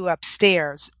transition to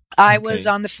upstairs. I was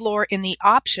on the floor in the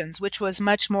options, which was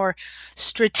much more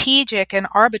strategic and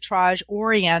arbitrage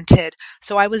oriented.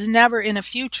 So I was never in a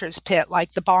futures pit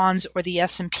like the bonds or the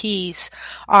S&Ps.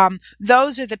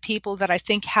 Those are the people that I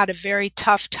think had a very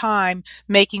tough time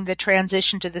making the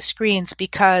transition to the screens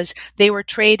because they were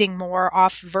trading more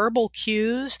off verbal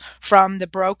cues from the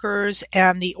brokers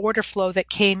and the order flow that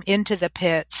came into the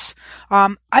pits.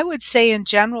 I would say in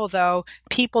general, though,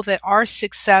 people that are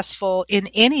successful in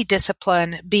any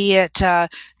discipline, be it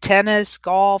tennis,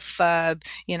 golf,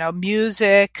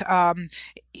 music,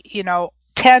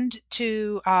 tend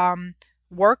to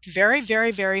work very,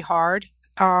 very, very hard,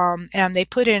 and they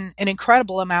put in an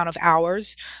incredible amount of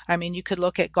hours. I mean, you could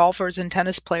look at golfers and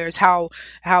tennis players, how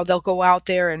they'll go out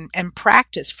there and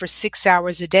practice for 6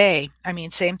 hours a day. I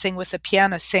mean, same thing with the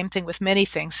pianist, same thing with many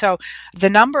things. So the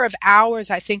number of hours,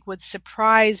 I think, would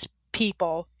surprise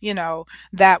people,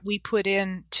 that we put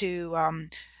in to,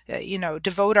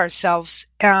 devote ourselves.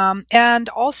 And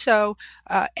also,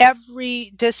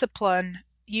 every discipline,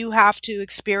 you have to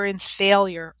experience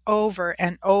failure over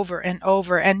and over and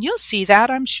over. And you'll see that.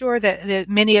 I'm sure that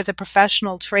many of the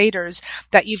professional traders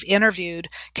that you've interviewed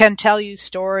can tell you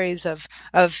stories of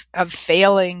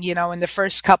failing, in the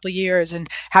first couple of years and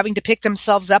having to pick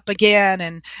themselves up again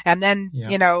and then,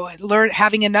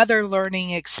 having another learning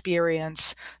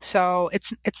experience. So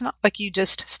it's not like you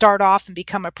just start off and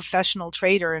become a professional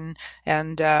trader and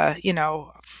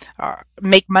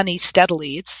make money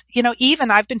steadily. It's,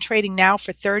 even I've been trading now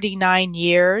for 39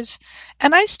 years,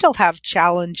 and I still have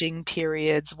challenging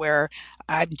periods where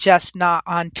I'm just not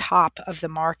on top of the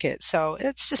market. So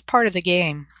it's just part of the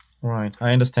game. Right.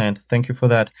 I understand. Thank you for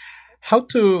that. How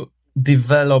to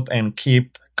develop and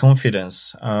keep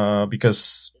confidence?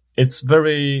 Because it's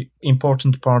very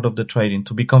important part of the trading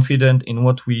to be confident in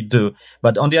what we do.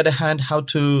 But on the other hand, how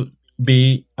to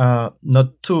be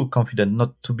not too confident,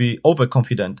 not to be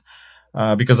overconfident.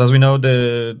 Because as we know,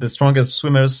 the strongest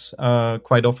swimmers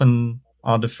quite often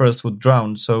are the first who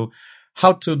drown. So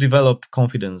how to develop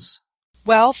confidence?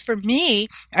 Well, for me,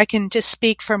 I can just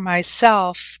speak for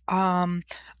myself.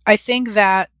 I think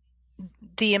that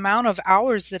the amount of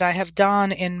hours that I have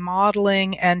done in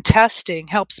modeling and testing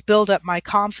helps build up my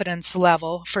confidence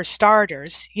level, for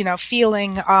starters,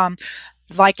 feeling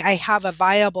like I have a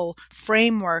viable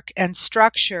framework and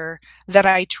structure that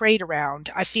I trade around.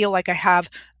 I feel like I have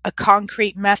a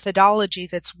concrete methodology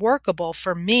that's workable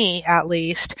for me, at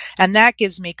least, and that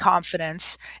gives me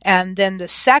confidence. And then the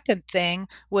second thing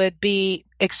would be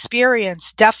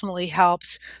experience definitely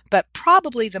helps, but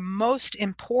probably the most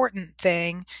important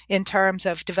thing in terms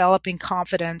of developing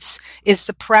confidence is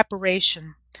the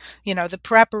preparation. The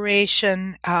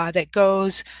preparation that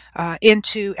goes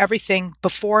into everything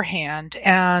beforehand.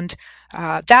 And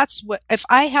that's what, if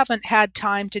I haven't had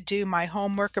time to do my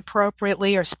homework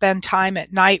appropriately or spend time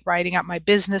at night writing out my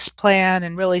business plan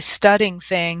and really studying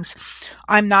things,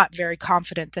 I'm not very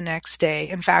confident the next day.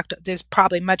 In fact, there's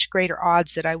probably much greater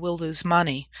odds that I will lose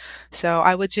money. So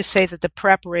I would just say that the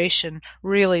preparation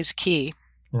really is key.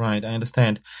 Right, I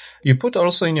understand. You put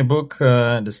also in your book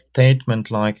the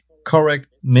statement like, correct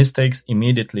mistakes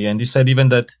immediately. And you said even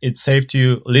that it saved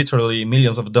you literally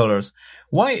millions of dollars.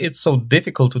 Why it's so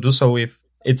difficult to do so if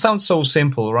it sounds so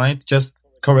simple, right? Just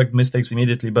correct mistakes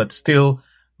immediately, but still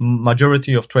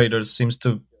majority of traders seems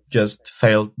to just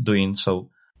fail doing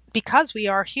so. Because we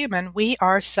are human, we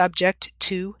are subject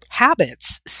to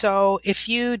habits. So if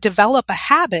you develop a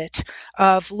habit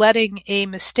of letting a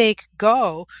mistake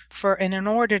go for an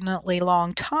inordinately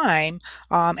long time,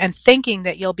 and thinking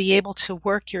that you'll be able to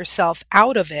work yourself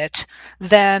out of it,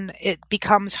 then it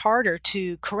becomes harder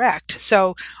to correct.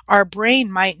 So our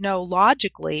brain might know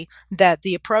logically that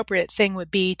the appropriate thing would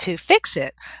be to fix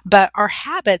it, but our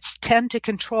habits tend to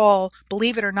control,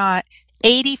 believe it or not,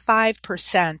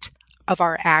 85% of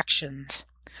our actions.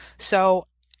 So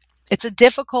it's a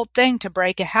difficult thing to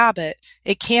break a habit.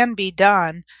 It can be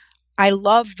done. I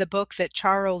love the book that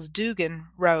Charles Dugan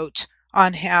wrote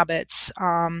on habits.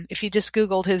 If you just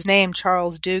Googled his name,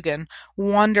 Charles Dugan,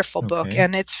 wonderful book.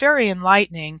 And it's very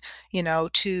enlightening,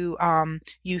 to,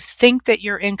 you think that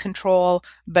you're in control,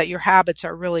 but your habits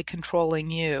are really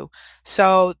controlling you.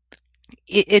 So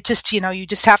it just, you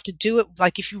just have to do it.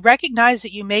 Like if you recognize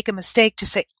that you make a mistake, to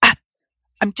say,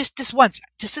 I'm just this once,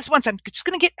 I'm just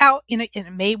going to get out, and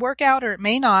it may work out or it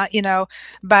may not,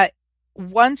 but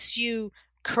once you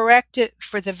correct it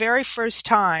for the very first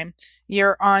time,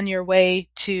 you're on your way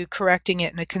to correcting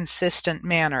it in a consistent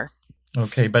manner.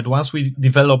 Okay. But once we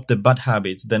develop the bad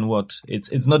habits, then what?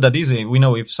 It's not that easy. We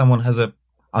know if someone has a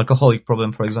alcoholic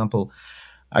problem, for example,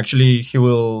 actually he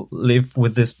will live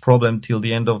with this problem till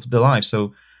the end of the life.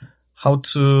 So how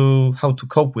to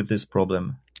cope with this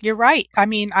problem? You're right. I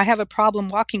mean, I have a problem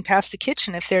walking past the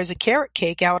kitchen if there's a carrot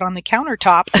cake out on the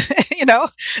countertop.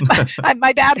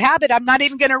 My bad habit, I'm not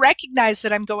even going to recognize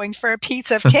that I'm going for a piece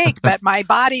of cake, but my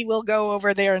body will go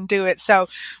over there and do it. So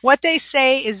what they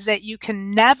say is that you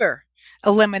can never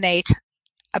eliminate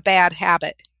a bad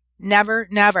habit. Never,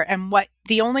 never. And what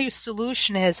the only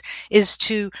solution is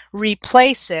to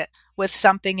replace it with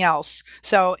something else.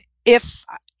 So if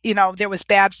there was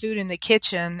bad food in the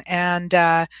kitchen and,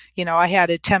 I had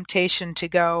a temptation to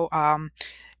go,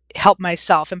 help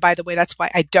myself. And by the way, that's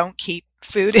why I don't keep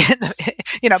food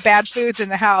bad foods in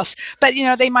the house. But,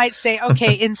 they might say,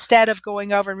 okay, instead of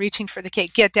going over and reaching for the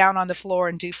cake, get down on the floor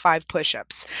and do 5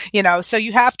 push-ups. So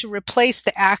you have to replace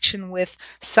the action with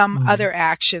some other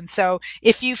action. So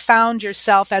if you found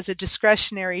yourself as a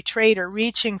discretionary trader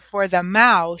reaching for the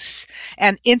mouse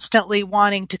and instantly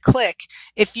wanting to click,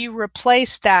 if you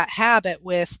replace that habit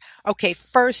with, okay,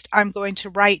 first I'm going to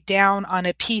write down on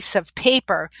a piece of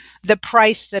paper the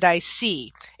price that I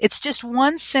see. It's just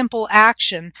one simple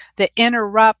action that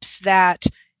interrupts that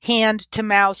hand to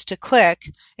mouse to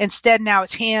click. Instead, now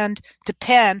it's hand to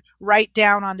pen, write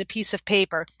down on the piece of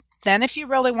paper. Then if you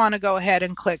really want to go ahead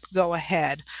and click, go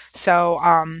ahead. So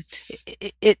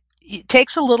it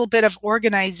takes a little bit of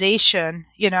organization,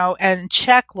 and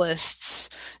checklists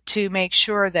to make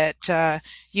sure that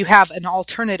you have an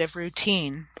alternative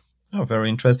routine. Oh, very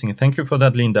interesting. Thank you for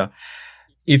that, Linda.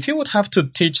 If you would have to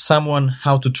teach someone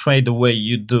how to trade the way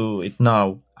you do it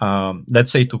now,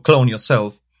 let's say to clone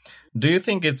yourself, do you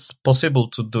think it's possible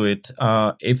to do it?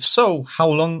 If so, how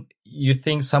long you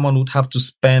think someone would have to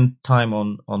spend time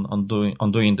on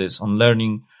doing this, on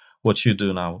learning what you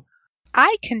do now?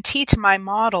 I can teach my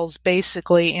models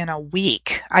basically in a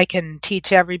week. I can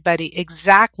teach everybody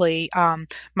exactly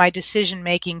my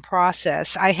decision-making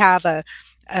process. I have a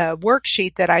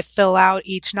worksheet that I fill out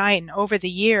each night, and over the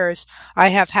years I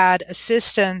have had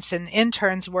assistants and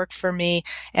interns work for me,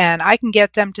 and I can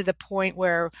get them to the point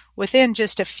where within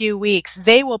just a few weeks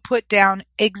they will put down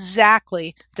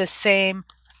exactly the same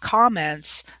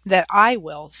comments that I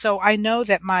will. So I know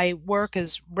that my work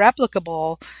is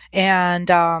replicable, and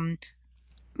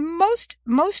most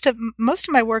of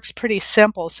my work's pretty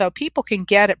simple, so people can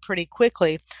get it pretty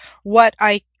quickly. What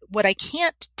I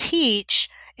can't teach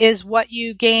is what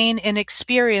you gain in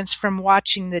experience from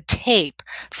watching the tape,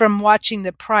 from watching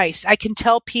the price. I can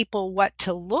tell people what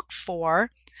to look for,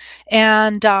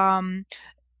 and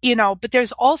but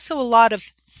there's also a lot of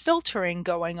filtering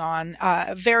going on.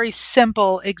 A very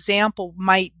simple example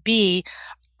might be,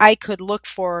 I could look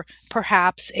for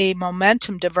perhaps a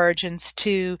momentum divergence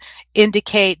to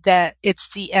indicate that it's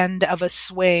the end of a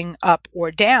swing up or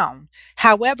down.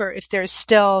 However, if there's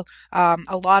still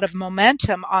a lot of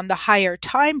momentum on the higher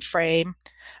time frame,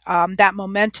 that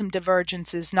momentum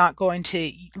divergence is not going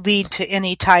to lead to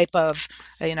any type of,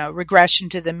 regression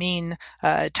to the mean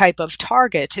type of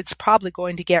target. It's probably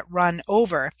going to get run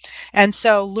over. And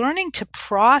so learning to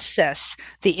process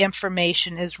the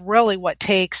information is really what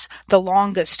takes the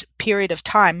longest period of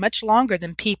time, much longer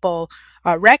than people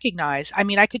recognize. I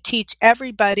mean, I could teach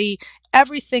everybody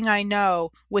everything I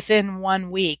know within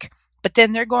 1 week, but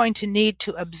then they're going to need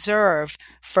to observe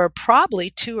for probably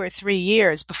 2 or 3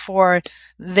 years before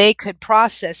they could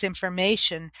process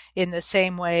information in the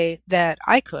same way that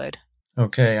I could.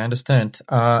 Okay, I understand.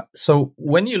 So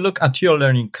when you look at your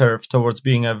learning curve towards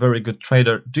being a very good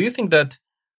trader, do you think that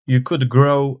you could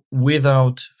grow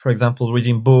without, for example,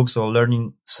 reading books or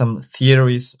learning some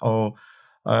theories or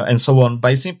and so on,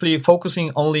 by simply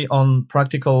focusing only on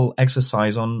practical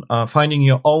exercise, on finding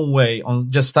your own way, on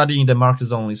just studying the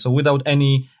markets only, so without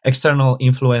any external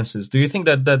influences? Do you think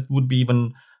that that would be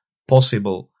even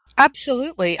possible?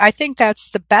 Absolutely. I think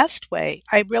that's the best way.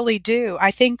 I really do.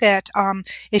 I think that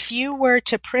if you were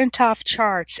to print off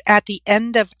charts at the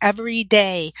end of every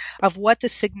day of what the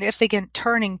significant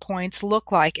turning points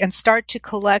look like and start to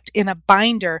collect in a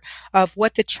binder of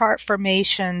what the chart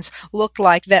formations looked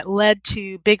like that led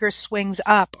to bigger swings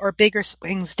up or bigger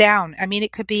swings down. I mean,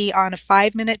 it could be on a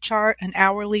 5-minute chart, an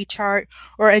hourly chart,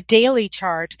 or a daily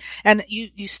chart. And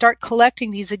you start collecting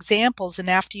these examples, and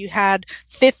after you had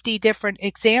 50 different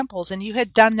examples, and you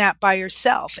had done that by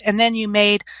yourself, and then you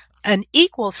made an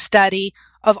equal study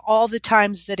of all the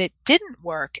times that it didn't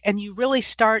work, and you really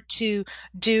start to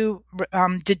do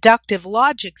deductive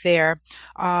logic there.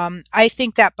 I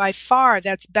think that by far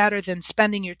that's better than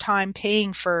spending your time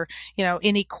paying for,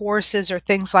 any courses or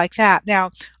things like that.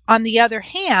 Now, on the other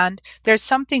hand, there's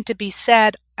something to be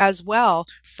said as well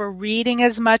for reading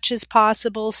as much as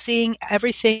possible, seeing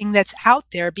everything that's out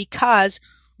there, because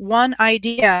one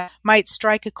idea might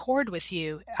strike a chord with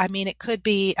you. I mean, it could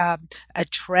be a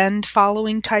trend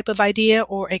following type of idea,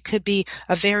 or it could be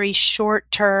a very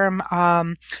short term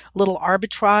little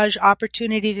arbitrage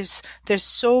opportunity. There's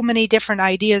so many different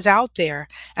ideas out there.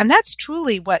 And that's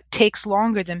truly what takes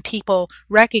longer than people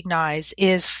recognize,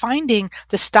 is finding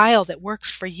the style that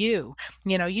works for you.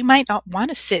 You might not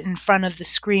want to sit in front of the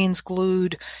screens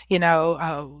glued, to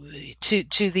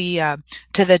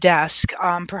the desk.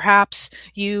 Perhaps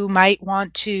you might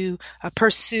want to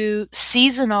pursue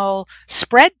seasonal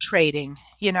spread trading.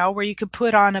 where you could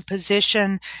put on a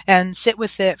position and sit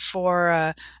with it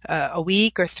for a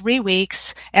week or 3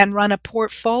 weeks and run a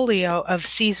portfolio of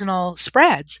seasonal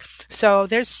spreads. So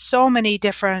there's so many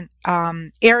different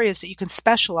areas that you can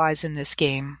specialize in this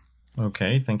game.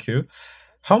 Okay, thank you.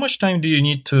 How much time do you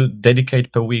need to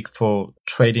dedicate per week for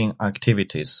trading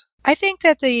activities? I think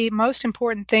that the most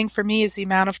important thing for me is the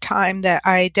amount of time that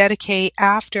I dedicate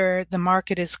after the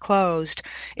market is closed.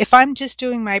 If I'm just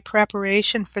doing my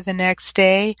preparation for the next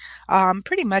day,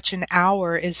 pretty much an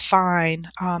hour is fine.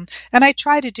 And I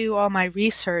try to do all my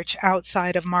research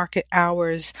outside of market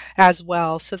hours as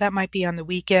well. So that might be on the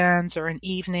weekends or an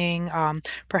evening,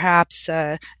 perhaps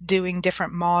doing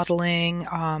different modeling.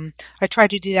 I try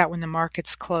to do that when the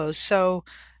market's closed. So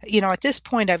at this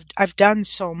point, I've done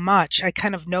so much. I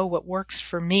kind of know what works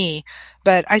for me,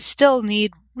 but I still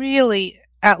need really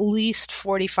at least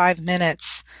 45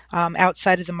 minutes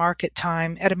outside of the market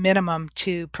time at a minimum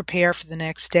to prepare for the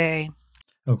next day.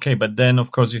 Okay, but then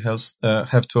of course you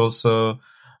have to also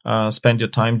spend your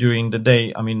time during the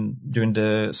day. I mean, during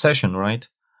the session, right?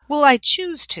 Well, I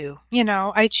choose to.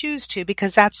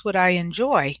 Because that's what I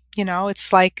enjoy.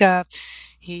 It's like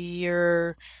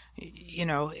you're.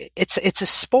 It's a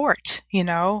sport,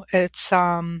 it's,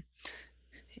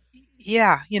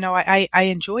 I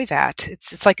enjoy that.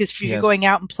 It's like if you're going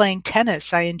out and playing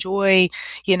tennis, I enjoy,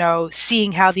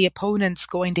 seeing how the opponent's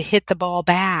going to hit the ball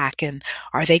back and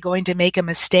are they going to make a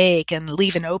mistake and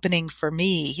leave an opening for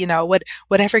me,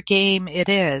 whatever game it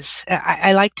is.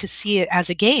 I like to see it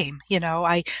as a game.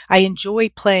 I enjoy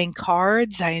playing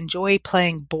cards. I enjoy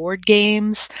playing board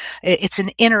games. It's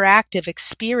an interactive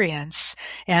experience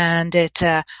and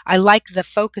I like the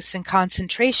focus and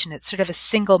concentration. It's sort of a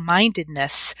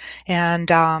single-mindedness. And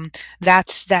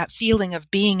that's that feeling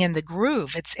of being in the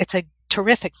groove. It's a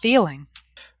terrific feeling.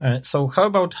 So how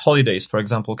about holidays, for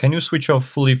example? Can you switch off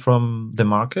fully from the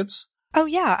markets? Oh,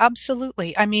 yeah,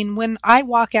 absolutely. I mean, when I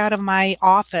walk out of my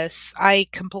office, I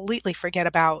completely forget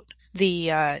about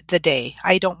the day.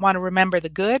 I don't want to remember the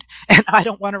good and I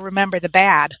don't want to remember the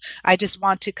bad. I just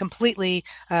want to completely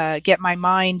get my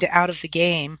mind out of the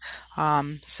game.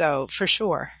 So for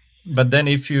sure. But then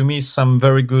if you miss some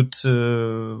very good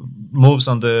moves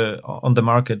on the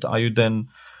market, are you then,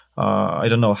 I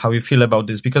don't know how you feel about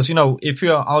this, because, if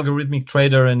you are algorithmic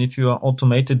trader and if you are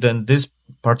automated, then this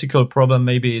particular problem,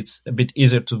 maybe it's a bit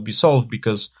easier to be solved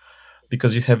because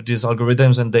you have these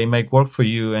algorithms and they make work for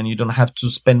you and you don't have to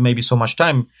spend maybe so much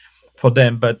time for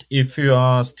them. But if you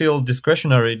are still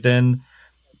discretionary, then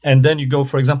you go,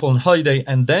 for example, on holiday,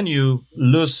 and then you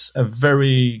lose a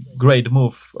very great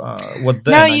move. What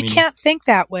then? No, you can't think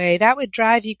that way. That would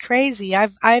drive you crazy.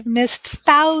 I've missed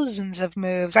thousands of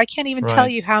moves. I can't even tell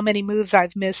you how many moves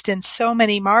I've missed in so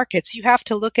many markets. You have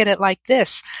to look at it like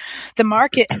this. The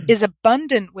market is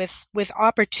abundant with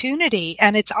opportunity,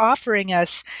 and it's offering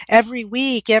us every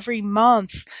week, every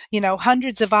month,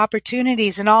 hundreds of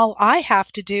opportunities, and all I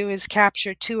have to do is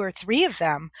capture 2 or 3 of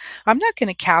them. I'm not going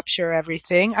to capture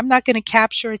everything. I'm not going to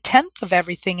capture a tenth of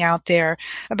everything out there,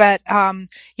 but,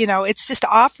 it's just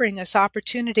offering us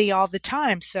opportunity all the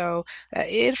time. So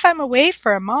if I'm away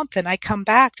for a month and I come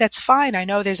back, that's fine. I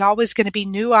know there's always going to be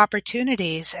new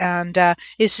opportunities and,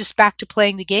 it's just back to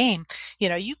playing the game.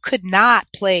 You could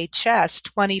not play chess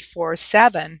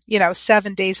 24/7,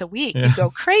 7 days a week. Yeah. You go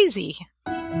crazy.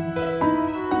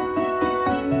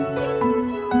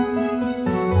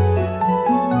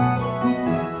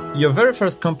 Your very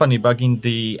first company back in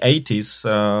the 80s,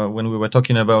 when we were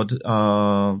talking about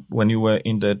when you were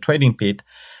in the trading pit,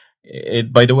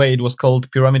 by the way, it was called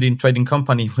Pyramidine Trading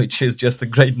Company, which is just a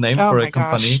great name for a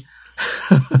company.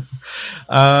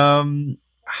 How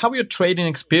your trading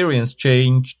experience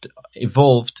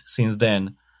evolved since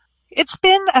then? It's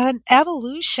been an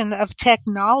evolution of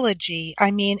technology.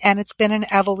 And it's been an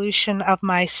evolution of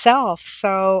myself.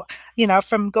 So,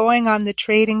 from going on the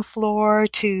trading floor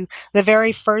to the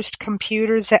very first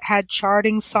computers that had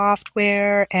charting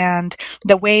software and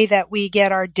the way that we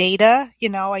get our data,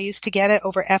 I used to get it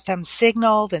over FM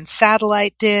signal, then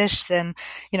satellite dish, then,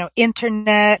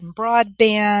 internet and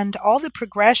broadband, all the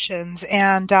progressions,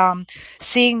 and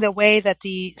seeing the way that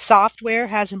the software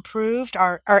has improved,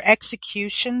 our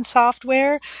execution software.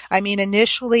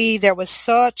 Initially there was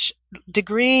such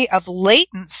degree of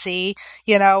latency,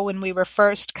 when we were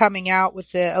first coming out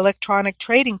with the electronic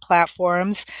trading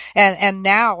platforms. And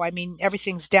now,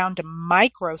 everything's down to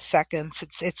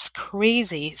microseconds. It's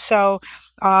crazy. So,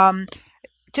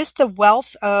 just the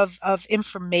wealth of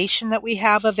information that we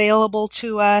have available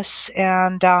to us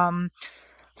and,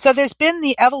 So there's been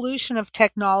the evolution of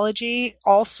technology,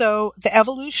 also the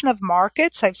evolution of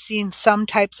markets. I've seen some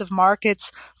types of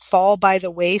markets fall by the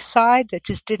wayside that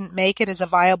just didn't make it as a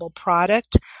viable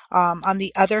product. On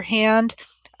the other hand,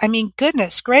 I mean,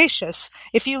 goodness gracious,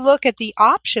 if you look at the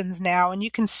options now and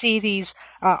you can see these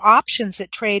options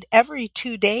that trade every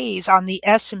 2 days on the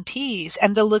S&Ps,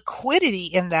 and the liquidity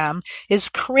in them is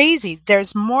crazy.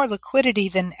 There's more liquidity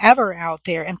than ever out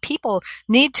there, and people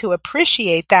need to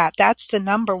appreciate that. That's the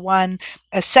number one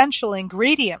essential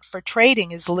ingredient for trading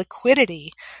is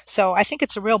liquidity. So I think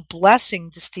it's a real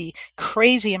blessing, just the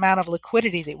crazy amount of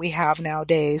liquidity that we have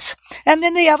nowadays. And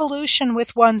then the evolution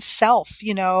with oneself,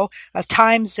 of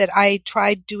times that I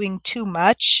tried doing too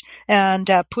much and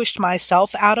pushed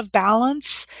myself out of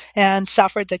balance and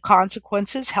suffered the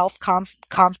consequences, health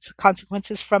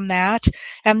consequences from that.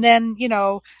 And then,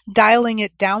 dialing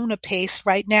it down a pace.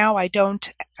 Right now, I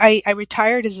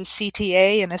retired as a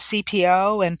CTA and a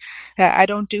CPO, and I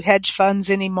don't do hedge funds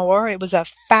anymore. It was a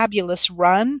fabulous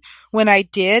run when I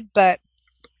did, but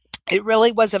it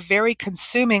really was a very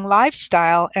consuming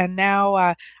lifestyle. And now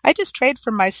I just trade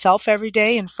for myself every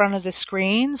day in front of the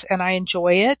screens, and I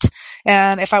enjoy it.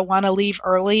 And if I want to leave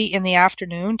early in the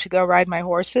afternoon to go ride my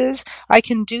horses, I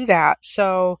can do that.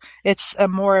 So it's a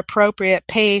more appropriate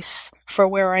pace for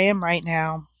where I am right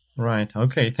now. Right.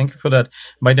 Okay. Thank you for that.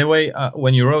 By the way,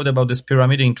 when you wrote about this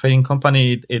pyramiding trading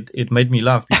company, it made me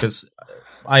laugh because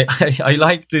I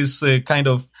like this kind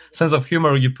of sense of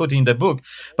humor you put in the book,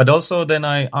 but also then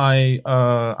I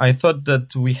thought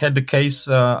that we had the case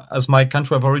as my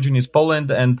country of origin is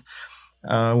Poland, and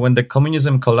when the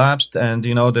communism collapsed and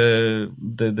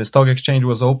the stock exchange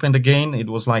was opened again, it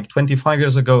was like 25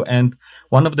 years ago, and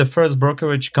one of the first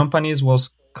brokerage companies was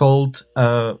called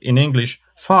in English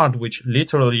fart, which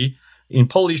literally in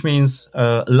Polish means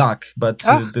luck, but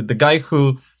the guy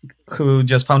who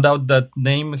just found out that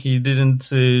name, he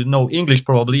didn't know English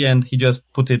probably, and he just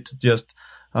put it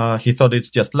he thought it's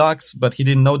just luck, but he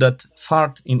didn't know that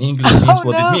fart in English means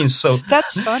what it means. So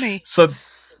that's funny.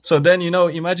 So then,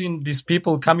 imagine these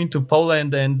people coming to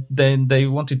Poland, and then they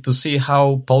wanted to see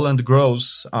how Poland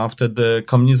grows after the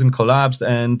communism collapsed.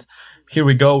 And here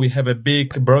we go. We have a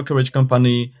big brokerage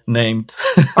company named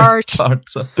Fart. Fart.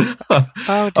 So,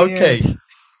 oh, dear. Okay.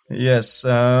 Yes.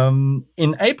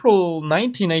 In April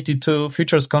 1982,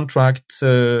 futures contract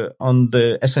on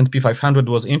the S&P 500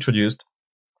 was introduced,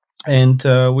 and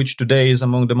which today is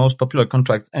among the most popular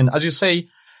contracts. And as you say,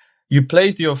 you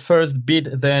placed your first bid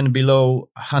then below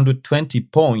 120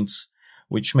 points,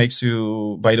 which makes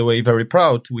you, by the way, very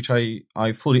proud, which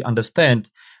I fully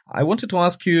understand. I wanted to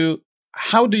ask you,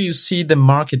 how do you see the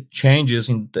market changes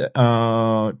in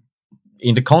the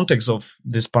context of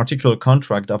this particular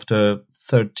contract after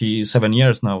 37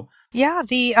 years now? Yeah,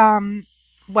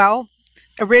 well,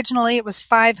 originally it was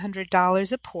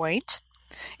 $500 a point.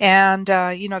 And,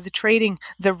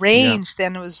 the range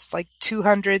then was like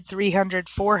 200, 300,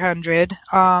 400.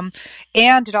 And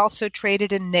it also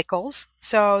traded in nickels.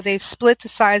 So they've split the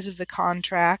size of the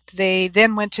contract. They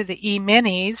then went to the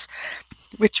E-minis,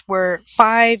 which were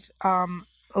 5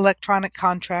 electronic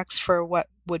contracts for what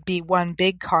would be one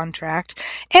big contract.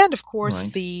 And of course,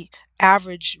 Right. The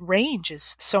average range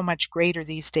is so much greater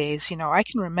these days. I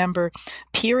can remember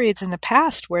periods in the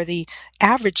past where the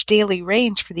average daily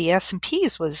range for the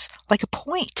S&Ps was like a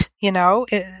point,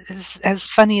 as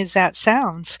funny as that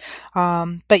sounds.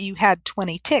 But you had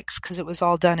 20 ticks because it was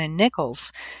all done in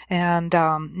nickels. And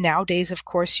nowadays, of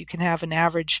course, you can have an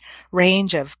average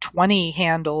range of 20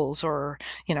 handles or,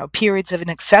 periods of an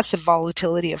excessive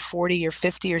volatility of 40 or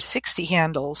 50 or 60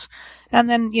 handles. And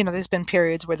then, there's been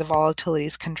periods where the volatility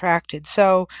is contracted.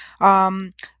 So,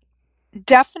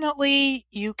 definitely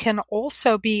you can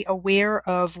also be aware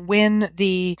of when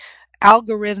the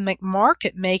algorithmic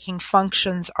market making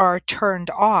functions are turned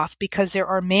off, because there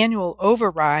are manual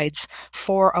overrides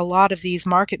for a lot of these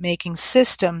market making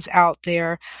systems out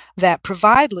there that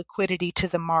provide liquidity to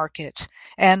the market,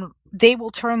 and they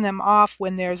will turn them off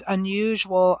when there's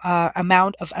unusual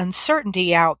amount of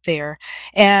uncertainty out there.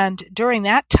 And during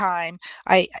that time,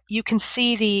 you can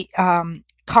see the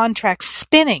contract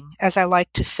spinning, as I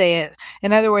like to say it.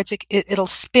 In other words, it'll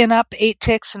spin up 8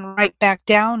 ticks and right back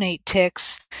down 8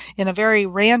 ticks in a very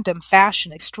random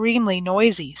fashion, extremely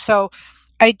noisy. So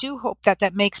I do hope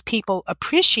that makes people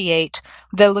appreciate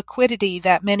the liquidity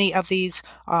that many of these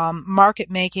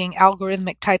market-making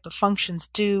algorithmic type of functions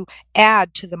do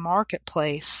add to the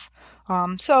marketplace.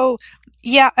 So,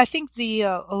 yeah, I think the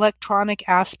electronic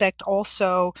aspect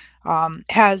also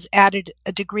has added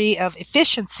a degree of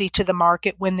efficiency to the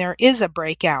market when there is a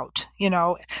breakout.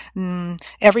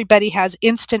 Everybody has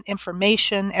instant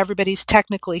information, everybody's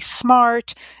technically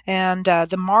smart, and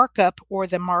the markup or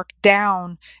the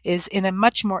markdown is in a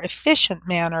much more efficient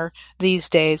manner these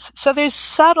days. So there's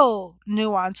subtle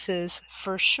nuances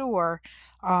for sure.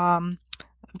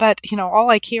 But, all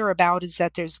I care about is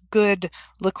that there's good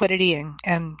liquidity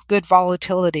and good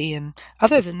volatility. And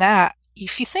other than that,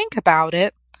 if you think about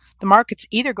it, the market's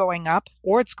either going up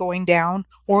or it's going down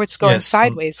or it's going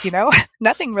sideways,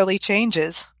 Nothing really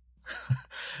changes.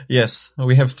 Yes,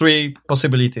 we have three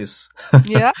possibilities.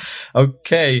 Yeah.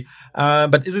 Okay.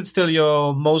 But is it still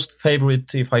your most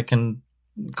favorite, if I can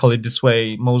call it this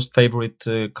way, most favorite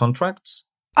contracts?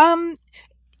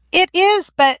 It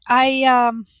is, but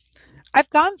I've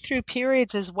gone through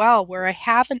periods as well where I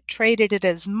haven't traded it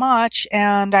as much,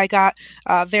 and I got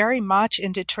very much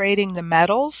into trading the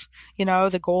metals,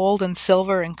 the gold and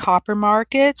silver and copper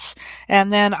markets.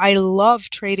 And then I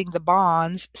love trading the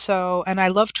bonds. And I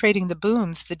love trading the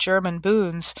boons, the German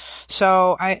boons.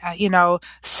 So I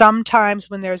sometimes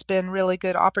when there's been really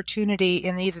good opportunity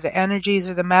in either the energies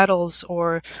or the metals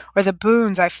or the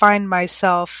boons, I find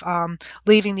myself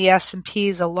leaving the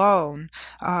S&Ps alone.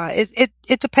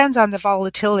 It depends on the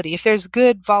volatility. If there's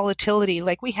good volatility,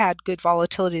 like we had good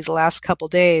volatility the last couple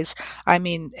days, I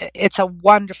mean, it's a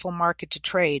wonderful market to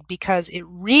trade because it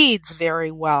reads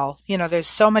very well. There's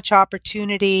so much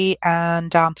opportunity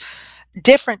and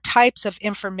different types of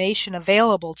information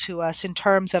available to us in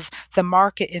terms of the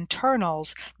market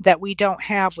internals that we don't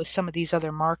have with some of these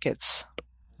other markets.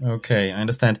 Okay, I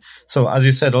understand. So as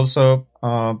you said also,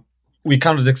 we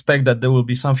cannot expect that there will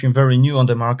be something very new on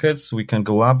the markets. We can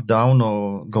go up, down,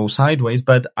 or go sideways.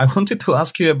 But I wanted to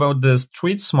ask you about the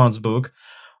Street Smarts book.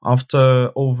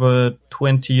 After over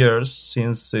 20 years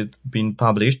since it's been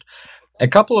published, a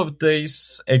couple of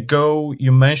days ago,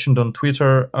 you mentioned on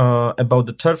Twitter about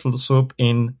the turtle soup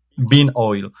in bean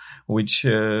oil, which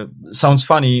sounds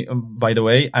funny, by the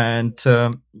way.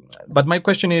 But my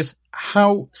question is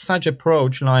how such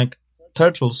approach like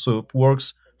turtle soup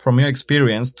works from your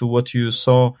experience to what you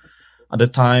saw at the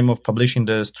time of publishing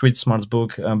the Street Smarts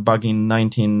book back in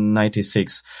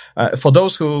 1996. For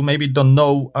those who maybe don't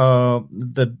know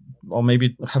or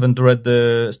maybe haven't read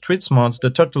the Street Smarts, the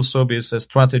turtle soup is a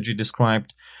strategy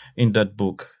described in that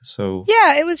book. So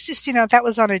yeah, it was just, that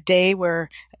was on a day where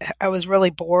I was really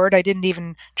bored. I didn't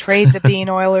even trade the bean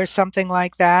oil or something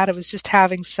like that. I was just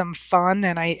having some fun,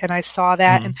 and I saw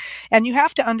that. And you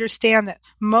have to understand that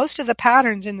most of the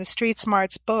patterns in the Street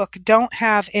Smarts book don't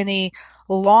have any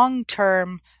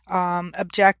long-term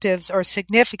objectives or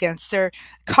significance. They're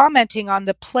commenting on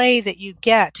the play that you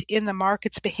get in the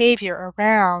market's behavior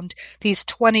around these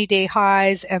 20-day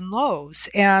highs and lows.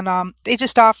 And they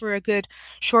just offer a good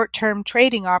short-term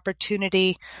trading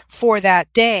opportunity for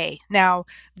that day. Now,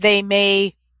 they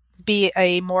may be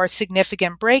a more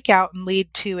significant breakout and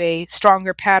lead to a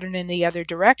stronger pattern in the other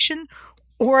direction,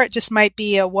 or it just might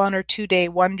be a 1 or 2 day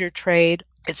wonder trade.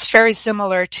 It's very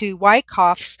similar to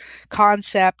Wyckoff's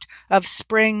concept of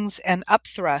springs and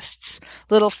upthrusts,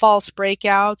 little false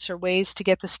breakouts or ways to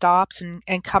get the stops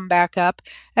and come back up.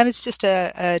 And it's just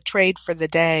a trade for the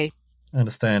day. I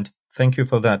understand. Thank you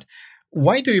for that.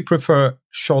 Why do you prefer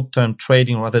short-term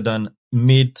trading rather than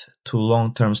mid to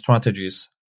long-term strategies?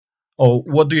 Or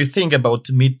what do you think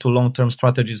about mid to long-term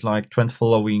strategies like trend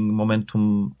following,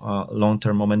 momentum,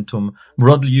 long-term momentum,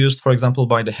 broadly used, for example,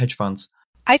 by the hedge funds?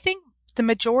 I think the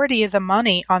majority of the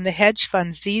money on the hedge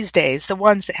funds these days, the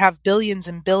ones that have billions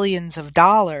and billions of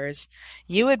dollars,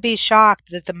 you would be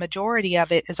shocked that the majority of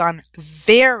it is on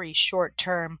very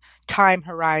short-term time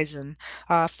horizon.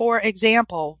 For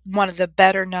example, one of the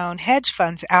better-known hedge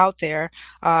funds out there,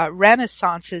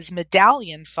 Renaissance's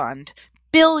Medallion Fund,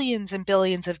 billions and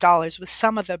billions of dollars with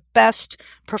some of the best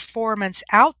performance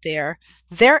out there,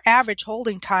 their average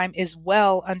holding time is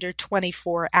well under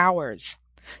 24 hours.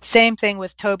 Same thing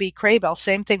with Toby Crabell.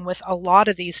 Same thing with a lot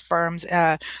of these firms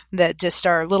that just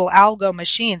are little algo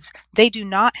machines. They do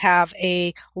not have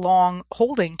a long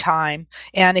holding time.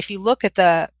 And if you look at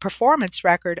the performance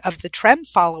record of the trend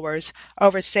followers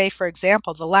over, say, for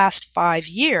example, the last 5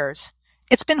 years,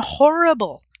 it's been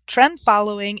horrible. Trend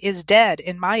following is dead,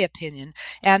 in my opinion.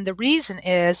 And the reason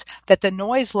is that the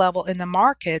noise level in the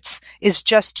markets is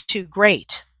just too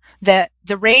great. that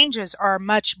the ranges are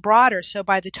much broader. So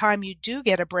by the time you do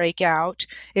get a breakout,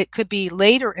 it could be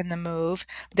later in the move.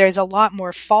 There's a lot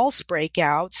more false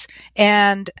breakouts.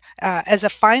 And as a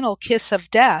final kiss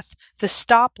of death, the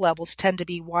stop levels tend to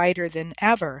be wider than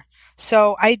ever.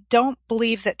 So I don't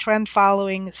believe that trend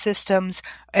following systems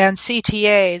and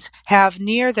CTAs have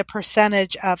near the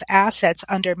percentage of assets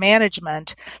under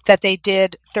management that they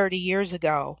did 30 years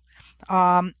ago.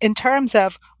 In terms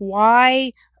of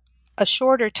why a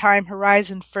shorter time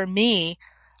horizon for me,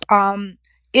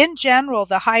 in general,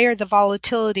 the higher the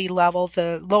volatility level,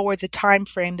 the lower the time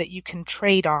frame that you can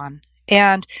trade on.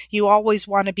 And you always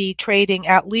want to be trading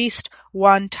at least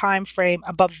one time frame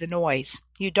above the noise.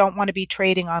 You don't want to be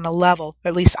trading on a level,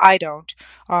 at least I don't,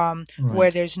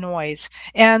 where there's noise.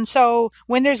 And so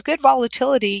when there's good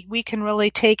volatility, we can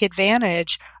really take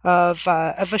advantage of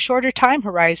a shorter time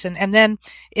horizon. And then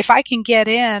if I can get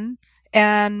in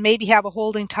and maybe have a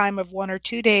holding time of 1 or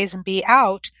 2 days and be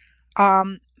out,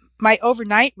 my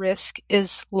overnight risk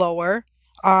is lower.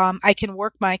 I can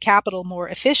work my capital more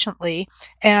efficiently,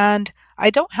 and I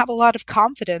don't have a lot of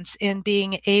confidence in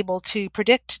being able to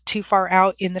predict too far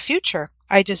out in the future.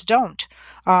 I just don't.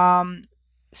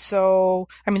 So,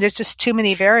 I mean, there's just too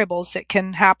many variables that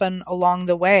can happen along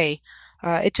the way.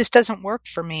 It just doesn't work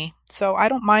for me. So I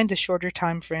don't mind the shorter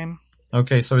time frame.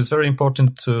 Okay, so it's very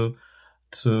important to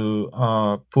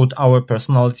put our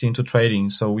personality into trading.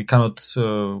 So we cannot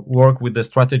work with the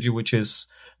strategy which is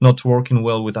not working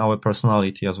well with our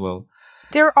personality as well.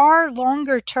 There are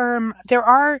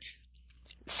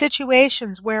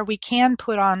situations where we can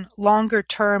put on longer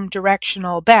term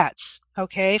directional bets.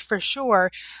 Okay, for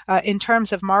sure, in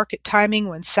terms of market timing,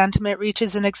 when sentiment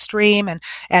reaches an extreme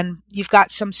and you've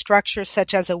got some structure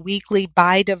such as a weekly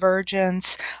buy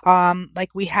divergence, like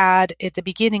we had at the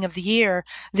beginning of the year,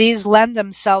 these lend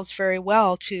themselves very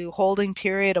well to holding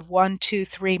period of 1, 2,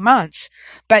 3 months.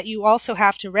 But you also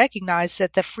have to recognize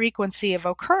that the frequency of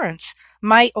occurrence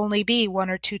might only be 1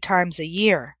 or 2 times a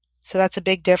year. So that's a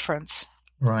big difference.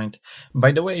 Right.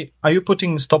 By the way, are you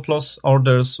putting stop loss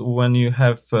orders when you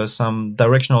have some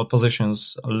directional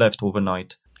positions left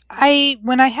overnight?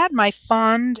 When I had my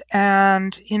fund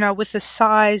and, with the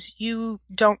size, you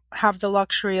don't have the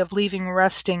luxury of leaving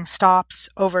resting stops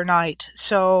overnight.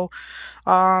 So,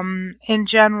 in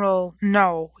general,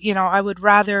 no. I would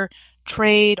rather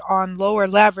trade on lower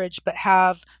leverage but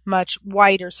have much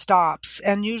wider stops.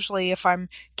 And usually if I'm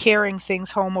carrying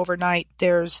things home overnight,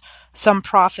 there's some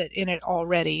profit in it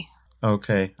already.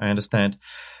 Okay, I understand.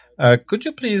 Could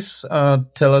you please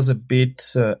tell us a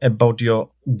bit about your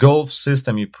golf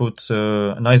system? You put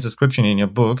a nice description in your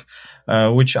book,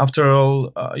 which after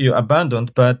all you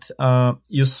abandoned, but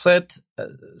you said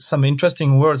some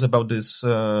interesting words about this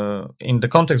in the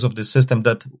context of this system,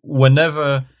 that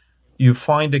whenever you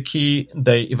find a key,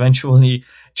 they eventually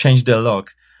change their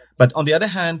lock. But on the other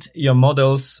hand, your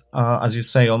models are, as you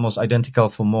say, almost identical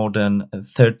for more than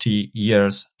 30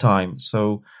 years time.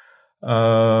 So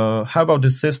how about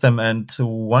the system, and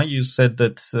why you said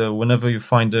that whenever you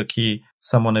find a key,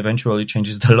 someone eventually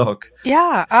changes the lock?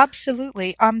 Yeah,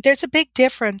 absolutely. There's a big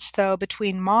difference, though,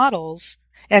 between models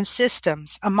and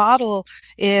systems. A model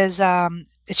is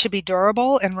it should be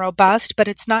durable and robust, but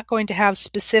it's not going to have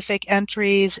specific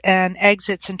entries and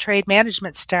exits and trade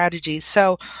management strategies.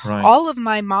 So all of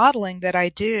my modeling that I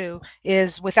do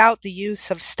is without the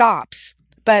use of stops,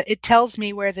 but it tells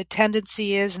me where the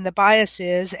tendency is and the bias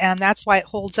is, and that's why it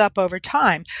holds up over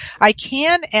time. I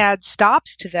can add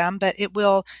stops to them, but it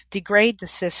will degrade the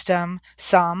system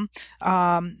some.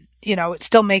 It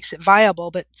still makes it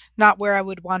viable, but not where I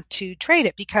would want to trade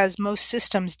it, because most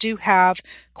systems do have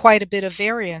quite a bit of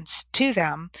variance to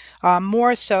them,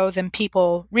 more so than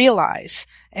people realize.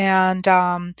 And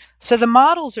so the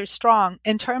models are strong.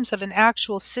 In terms of an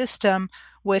actual system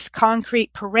with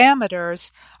concrete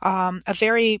parameters, a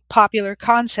very popular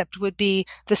concept would be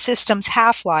the system's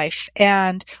half-life.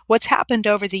 And what's happened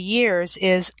over the years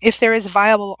is if there is a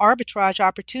viable arbitrage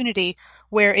opportunity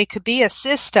where it could be a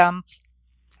system,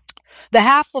 the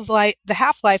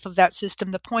half-life of that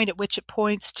system, the point at which it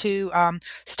points to,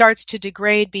 starts to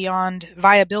degrade beyond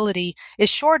viability, is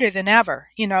shorter than ever,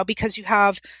 because you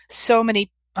have so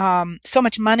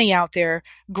much money out there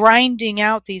grinding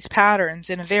out these patterns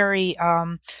in a very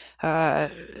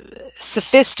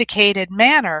sophisticated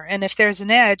manner. And if there's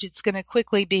an edge, it's going to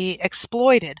quickly be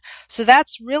exploited. So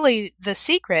that's really the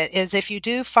secret, is if you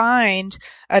do find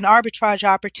an arbitrage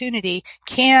opportunity,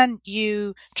 can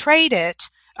you trade it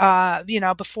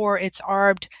before it's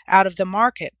arbed out of the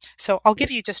market. So I'll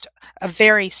give you just a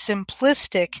very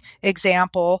simplistic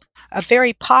example, a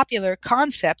very popular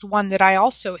concept, one that I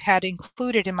also had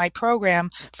included in my program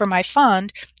for my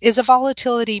fund, is a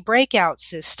volatility breakout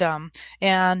system.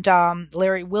 And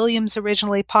Larry Williams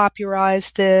originally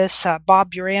popularized this.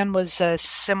 Bob Buran was a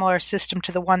similar system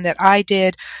to the one that I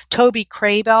did. Toby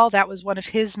Crabell, that was one of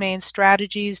his main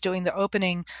strategies, doing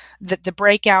the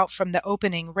breakout from the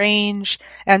opening range,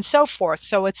 and so forth.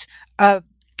 So it's a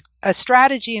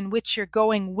strategy in which you're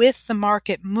going with the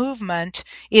market movement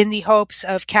in the hopes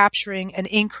of capturing an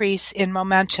increase in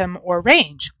momentum or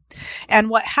range. And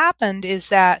what happened is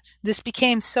that this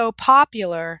became so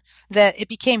popular that it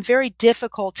became very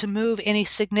difficult to move any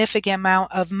significant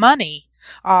amount of money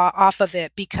off of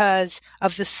it because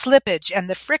of the slippage and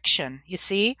the friction, you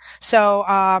see. So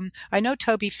I know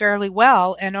Toby fairly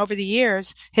well, and over the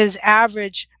years, his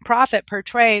average profit per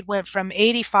trade went from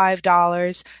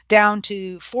 $85 down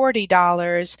to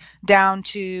 $40, down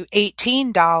to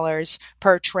 $18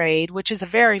 per trade, which is a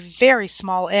very, very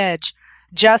small edge,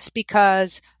 just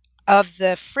because of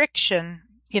the friction,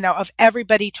 of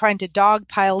everybody trying to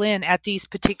dogpile in at these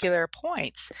particular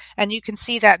points. And you can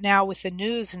see that now with the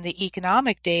news and the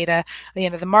economic data.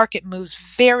 The market moves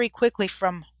very quickly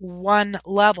from one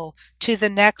level to the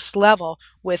next level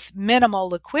with minimal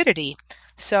liquidity.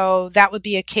 So that would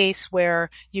be a case where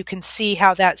you can see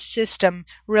how that system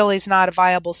really is not a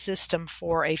viable system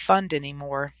for a fund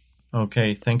anymore.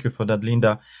 Okay, thank you for that,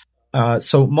 Linda.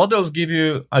 So models give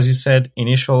you, as you said,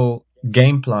 initial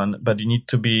game plan, but you need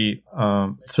to be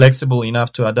flexible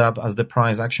enough to adapt as the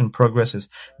price action progresses.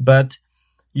 But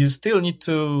you still need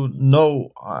to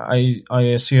know, I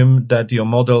assume, that your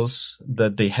models,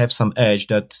 that they have some edge,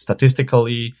 that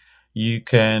statistically you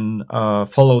can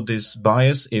follow this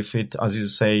bias if it, as you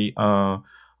say,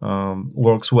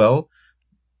 works well.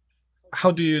 How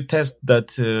do you test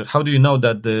that? How do you know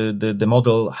that the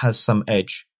model has some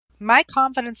edge? My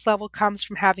confidence level comes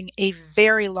from having a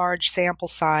very large sample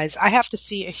size. I have to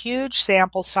see a huge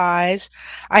sample size.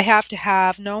 I have to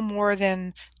have no more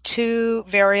than 2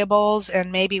 variables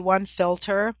and maybe 1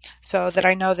 filter so that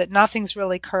I know that nothing's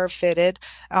really curve fitted.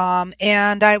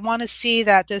 And I want to see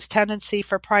that this tendency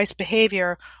for price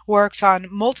behavior works on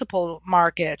multiple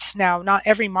markets. Now, not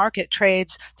every market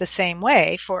trades the same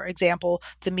way. For example,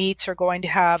 the meats are going to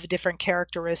have different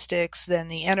characteristics than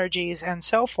the energies and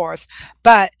so forth.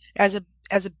 But as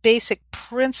a basic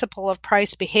principle of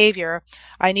price behavior,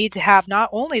 I need to have not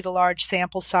only the large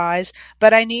sample size,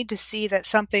 but I need to see that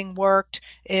something worked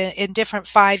in different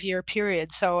 5-year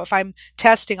periods. So if I'm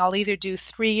testing, I'll either do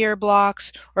 3-year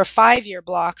blocks or 5-year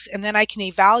blocks, and then I can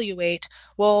evaluate,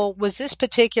 well, was this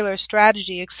particular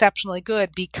strategy exceptionally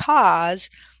good because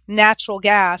natural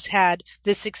gas had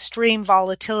this extreme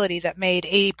volatility that made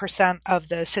 80% of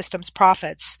the system's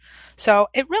profits. So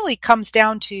it really comes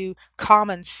down to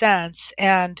common sense.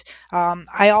 And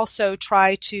I also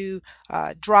try to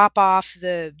drop off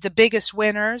the biggest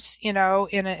winners, in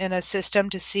a system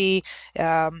to see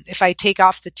if I take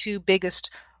off the 2 biggest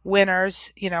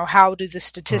winners, how do the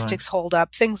statistics hold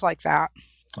up, things like that.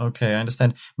 Okay, I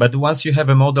understand. But once you have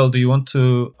a model, do you want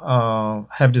to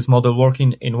have this model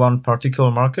working in one particular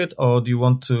market, or do you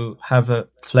want to have a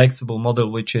flexible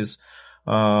model which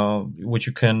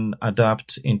you can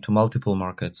adapt into multiple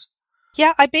markets?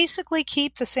 Yeah, I basically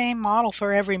keep the same model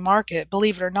for every market,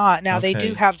 believe it or not. Now, They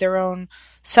do have their own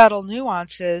subtle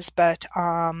nuances, but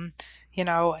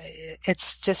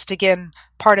it's just, again,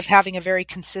 part of having a very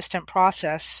consistent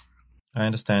process. I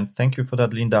understand. Thank you for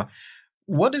that, Linda.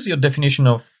 What is your definition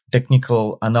of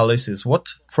technical analysis? What,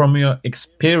 from your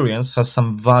experience, has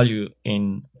some value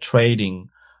in trading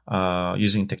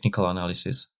using technical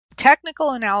analysis?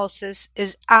 Technical analysis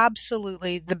is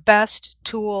absolutely the best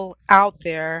tool out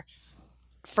there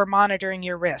for monitoring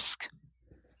your risk.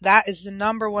 That is the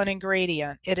number one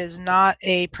ingredient. It is not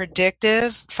a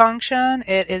predictive function.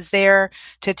 It is there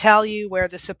to tell you where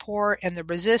the support and the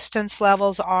resistance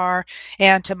levels are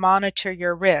and to monitor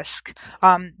your risk.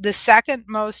 The second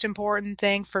most important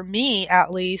thing for me,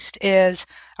 at least, is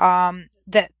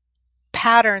that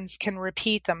patterns can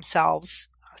repeat themselves.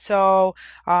 So,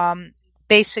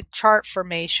 basic chart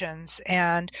formations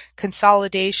and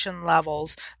consolidation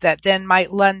levels that then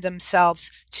might lend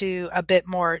themselves to a bit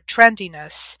more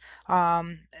trendiness.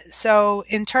 So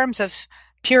in terms of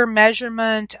pure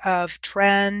measurement of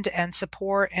trend and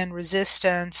support and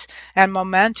resistance and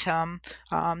momentum,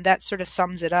 that sort of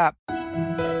sums it up.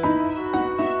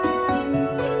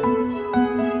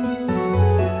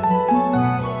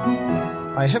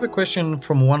 I have a question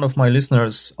from one of my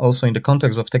listeners, also in the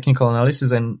context of technical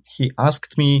analysis, and he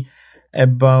asked me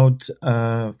about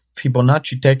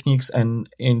Fibonacci techniques and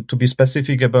to be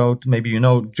specific about maybe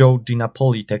Joe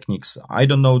DiNapoli techniques. I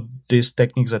don't know these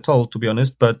techniques at all, to be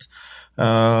honest, but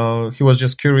he was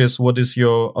just curious. What is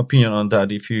your opinion on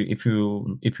that? If you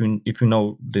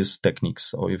know these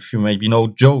techniques, or if you maybe know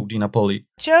Joe DiNapoli.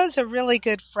 Joe's a really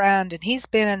good friend, and he's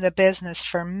been in the business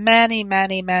for many,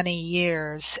 many, many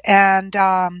years. And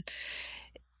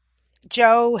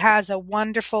Joe has a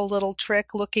wonderful little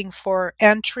trick looking for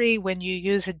entry when you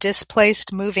use a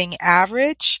displaced moving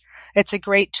average. It's a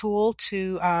great tool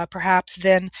to perhaps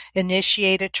then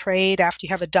initiate a trade after you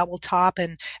have a double top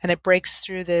and it breaks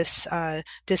through this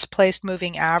displaced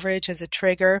moving average as a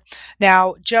trigger.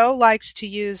 Now, Joe likes to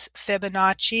use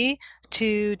Fibonacci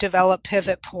to develop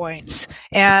pivot points.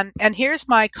 And here's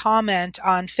my comment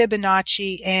on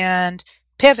Fibonacci and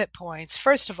pivot points.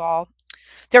 First of all,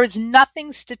 there is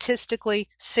nothing statistically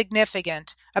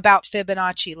significant about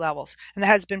Fibonacci levels, and that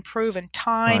has been proven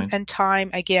time and time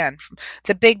again. From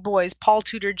the big boys, Paul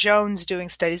Tudor Jones doing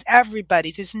studies,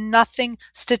 everybody, there's nothing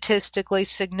statistically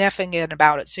significant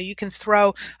about it. So you can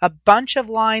throw a bunch of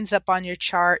lines up on your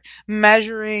chart,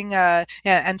 measuring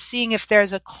and seeing if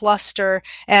there's a cluster,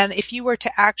 and if you were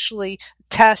to actually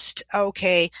test,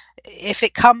 okay, if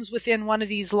it comes within one of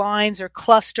these lines or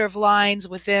cluster of lines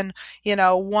within,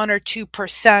 1 or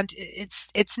 2%,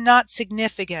 it's not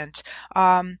significant.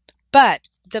 But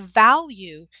the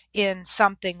value in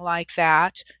something like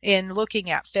that, in looking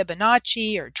at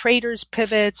Fibonacci or traders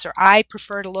pivots, or I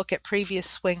prefer to look at previous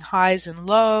swing highs and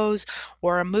lows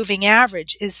or a moving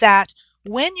average, is that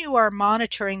when you are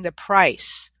monitoring the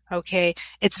price, okay,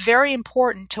 it's very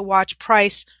important to watch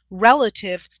price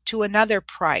relative to another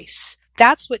price.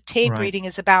 That's what tape reading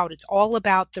is about. It's all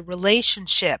about the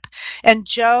relationship. And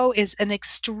Joe is an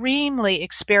extremely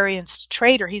experienced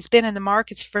trader. He's been in the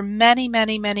markets for many,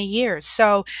 many, many years.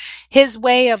 So his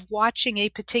way of watching a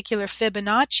particular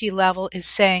Fibonacci level is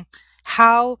saying,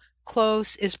 how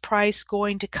close is price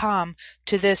going to come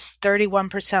to this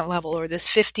 31% level or this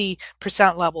 50%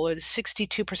 level or the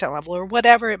 62% level or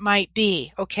whatever it might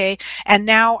be, okay? And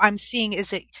now I'm seeing,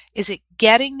 is it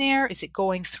getting there? Is it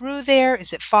going through there?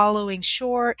 Is it following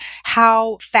short?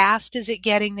 How fast is it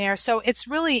getting there? So it's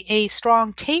really a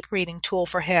strong tape reading tool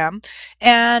for him,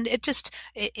 and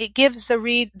it gives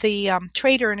the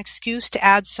trader an excuse to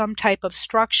add some type of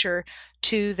structure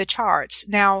to the charts.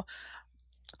 Now,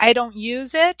 I don't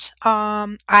use it.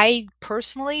 I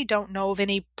personally don't know of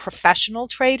any professional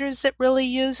traders that really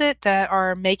use it that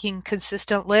are making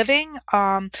consistent living.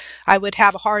 I would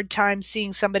have a hard time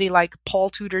seeing somebody like Paul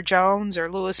Tudor Jones or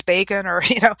Louis Bacon or,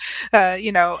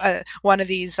 one of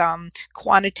these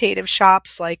quantitative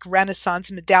shops like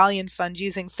Renaissance Medallion Fund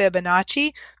using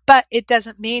Fibonacci. But it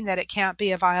doesn't mean that it can't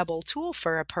be a viable tool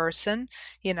for a person,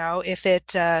 if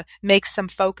it makes them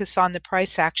focus on the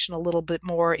price action a little bit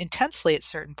more intensely at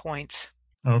certain points.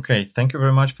 Okay, thank you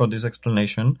very much for this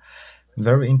explanation.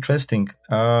 Very interesting.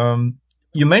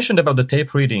 You mentioned about the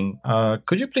tape reading.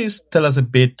 Could you please tell us a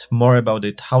bit more about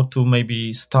it? How to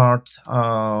maybe start,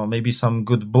 maybe some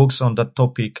good books on that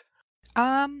topic?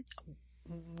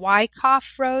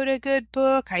 Wyckoff wrote a good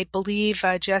book. I believe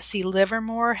Jesse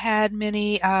Livermore had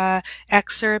many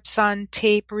excerpts on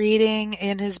tape reading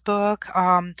in his book.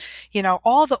 All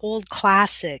the old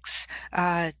classics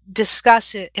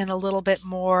discuss it in a little bit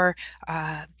more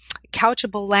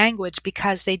couchable language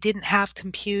because they didn't have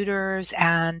computers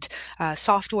and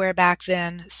software back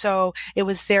then. So it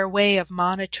was their way of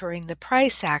monitoring the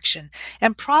price action.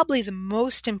 And probably the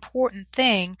most important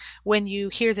thing when you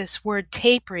hear this word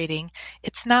tape reading,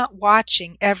 it's not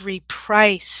watching every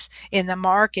price in the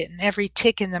market and every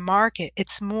tick in the market.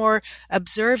 It's more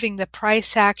observing the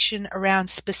price action around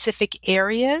specific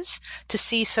areas to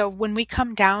see. So when we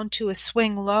come down to a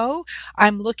swing low,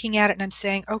 I'm looking at it and I'm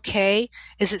saying, okay,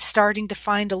 is it starting to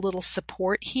find a little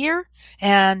support here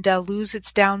and lose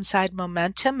its downside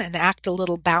momentum and act a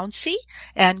little bouncy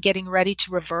and getting ready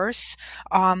to reverse?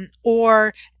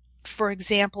 Or for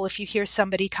example, if you hear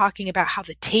somebody talking about how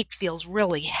the tape feels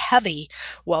really heavy,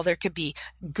 well, there could be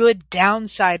good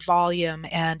downside volume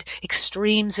and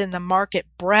extremes in the market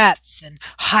breadth and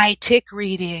high tick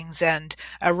readings and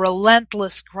a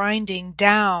relentless grinding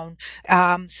down.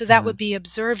 So that would be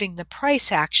observing the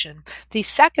price action. The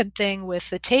second thing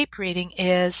with the tape reading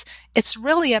is it's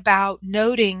really about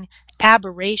noting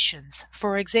aberrations.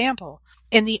 For example,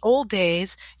 in the old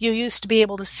days, you used to be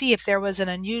able to see if there was an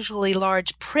unusually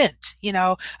large print,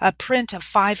 a print of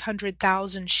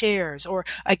 500,000 shares or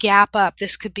a gap up.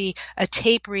 This could be a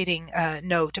tape reading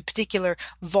note, a particular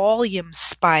volume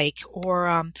spike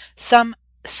or some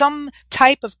some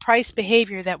type of price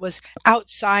behavior that was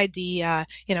outside the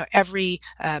every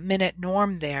minute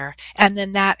norm there, and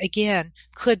then that again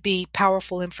could be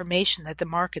powerful information that the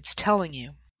market's telling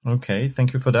you. Okay,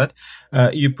 thank you for that.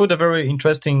 You put a very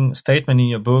interesting statement in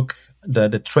your book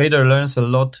that the trader learns a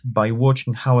lot by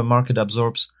watching how a market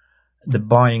absorbs the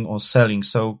buying or selling.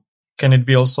 So can it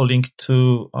be also linked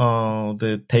to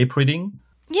the tape reading?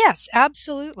 Yes,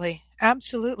 absolutely.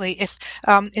 Absolutely. If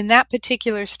in that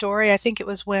particular story, I think it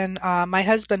was when my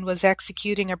husband was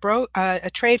executing a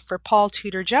trade for Paul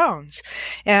Tudor Jones,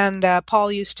 and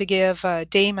Paul used to give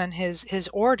Damon his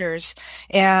orders,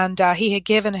 and he had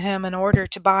given him an order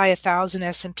to buy 1,000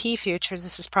 S&P futures.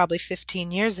 This is probably 15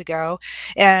 years ago,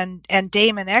 and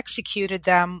Damon executed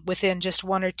them within just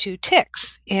one or two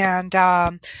ticks. And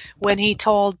when he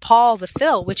told Paul the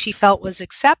fill, which he felt was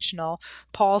exceptional,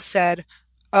 Paul said,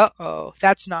 "Uh-oh,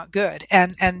 that's not good."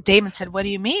 And Damon said, "What do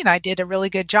you mean? I did a really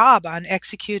good job on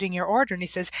executing your order." And he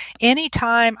says,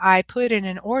 "Anytime I put in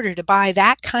an order to buy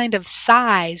that kind of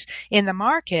size in the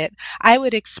market, I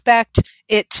would expect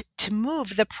it to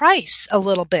move the price a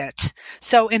little bit."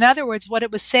 So in other words, what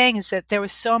it was saying is that there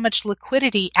was so much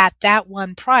liquidity at that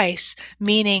one price,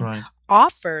 meaning Right.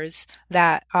 offers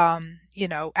that,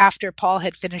 after Paul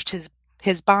had finished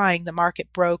his buying, the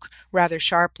market broke rather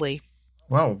sharply.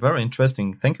 Wow, very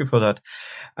interesting. Thank you for that.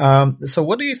 So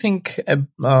what do you think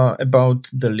about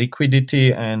the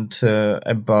liquidity and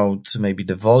about maybe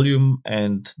the volume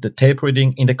and the tape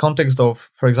reading in the context of,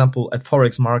 for example, a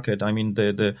Forex market? I mean,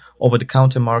 the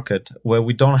over-the-counter market where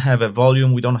we don't have a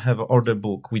volume, we don't have an order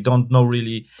book, we don't know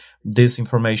really this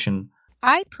information.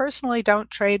 I personally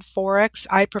don't trade Forex.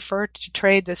 I prefer to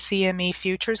trade the CME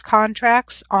futures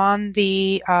contracts on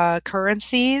the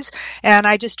currencies, and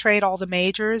I just trade all the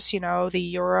majors, the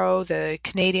euro, the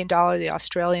Canadian dollar, the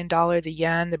Australian dollar, the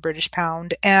yen, the British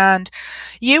pound, and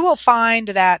you will find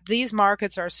that these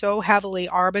markets are so heavily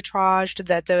arbitraged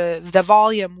that the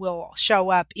volume will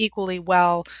show up equally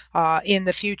well in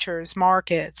the futures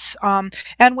markets.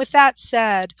 And with that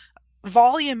said,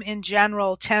 volume in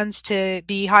general tends to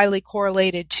be highly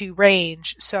correlated to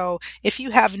range. So if you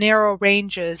have narrow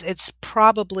ranges, it's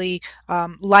probably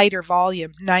lighter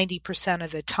volume 90%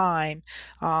 of the time.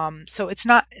 So it's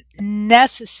not a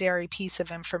necessary piece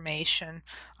of information,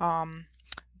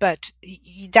 but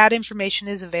that information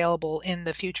is available in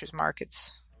the futures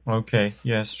markets. Okay,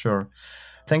 yes, sure.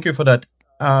 Thank you for that.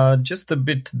 Just a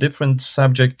bit different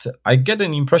subject. I get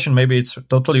an impression, maybe it's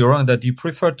totally wrong, that you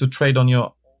prefer to trade on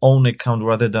your own account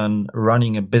rather than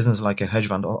running a business like a hedge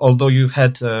fund. Although you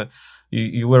had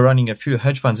you were running a few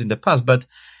hedge funds in the past, but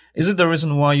is it the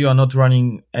reason why you are not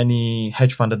running any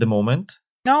hedge fund at the moment?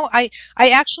 No, I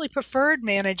actually preferred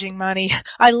managing money.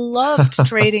 I loved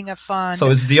trading a fund. So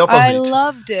it's the opposite. I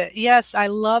loved it. Yes, I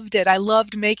loved it. I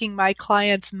loved making my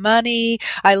clients money.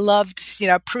 I loved,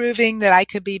 proving that I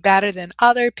could be better than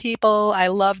other people. I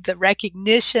loved the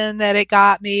recognition that it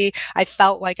got me. I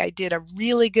felt like I did a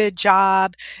really good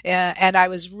job, and I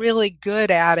was really good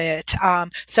at it.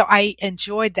 So I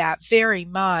enjoyed that very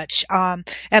much. And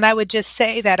I would just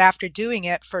say that after doing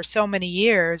it for so many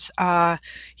years,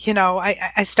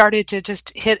 I started to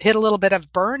just hit a little bit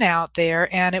of burnout there,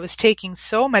 and it was taking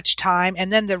so much time.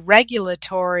 And then the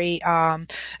regulatory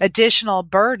additional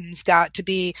burdens got to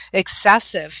be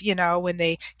excessive, when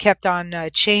they kept on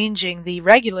changing the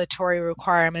regulatory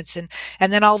requirements.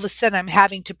 And then all of a sudden I'm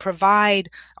having to provide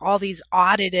all these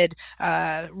audited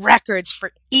records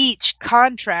for each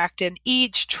contract and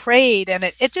each trade.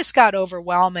 And it just got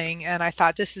overwhelming. And I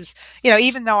thought, this is,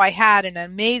 even though I had an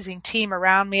amazing team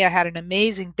around me, I had an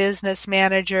amazing business manager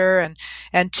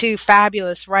and two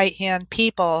fabulous right-hand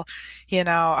people,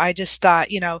 I just thought,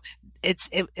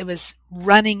 it was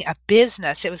running a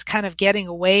business. It was kind of getting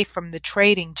away from the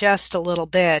trading just a little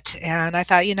bit. And I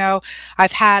thought,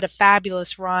 I've had a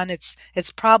fabulous run. It's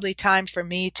probably time for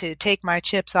me to take my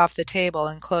chips off the table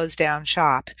and close down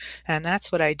shop. And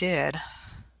that's what I did.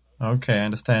 Okay, I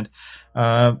understand.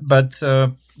 But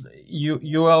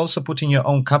you are also putting your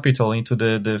own capital into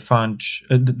the fund,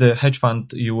 the hedge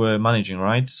fund you were managing,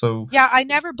 right? So yeah, I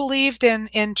never believed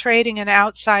in trading an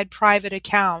outside private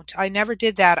account. I never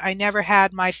did that. I never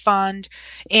had my fund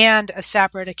and a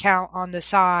separate account on the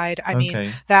side. I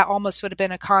mean, that almost would have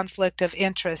been a conflict of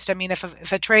interest. I mean,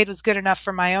 if a trade was good enough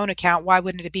for my own account, why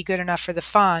wouldn't it be good enough for the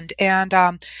fund?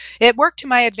 And it worked to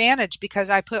my advantage because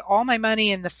I put all my money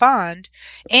in the fund,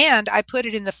 and I put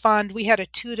it in the fund. We had a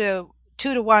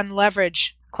 2-to-1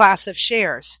 leverage class of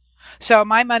shares. So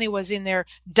my money was in there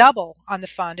double on the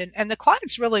fund. And the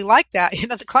clients really liked that.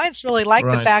 The clients really liked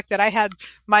the Right. fact that I had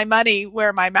my money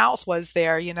where my mouth was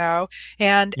there,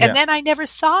 and Yeah. then I never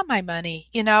saw my money,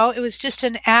 it was just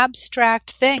an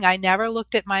abstract thing. I never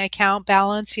looked at my account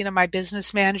balance. My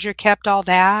business manager kept all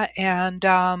that. And,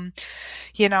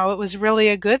 it was really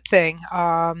a good thing,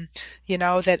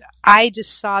 that I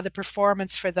just saw the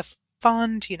performance for the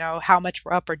fund, how much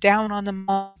we're up or down on the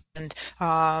month. And,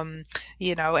 and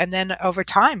then over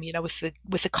time,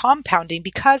 with the compounding,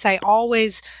 because I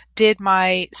always did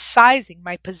my sizing,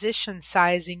 my position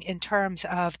sizing in terms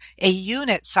of a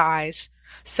unit size.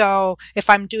 So if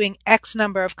I'm doing X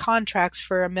number of contracts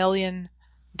for $1 million,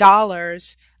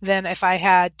 then if I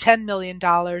had $10 million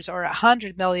or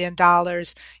 $100 million,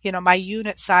 my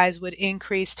unit size would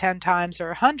increase 10 times or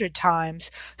 100 times.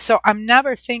 So I'm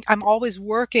always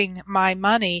working my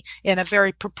money in a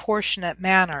very proportionate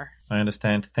manner. I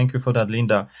understand. Thank you for that,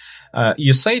 Linda.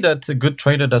 You say that a good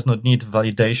trader does not need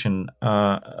validation.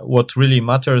 What really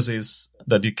matters is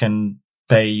that you can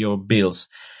pay your bills.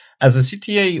 As a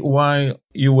CTA, while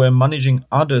you were managing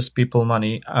others people's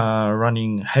money,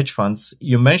 running hedge funds,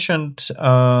 you mentioned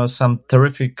some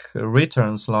terrific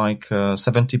returns, like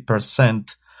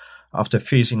 70% after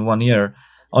fees in 1 year.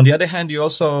 On the other hand, you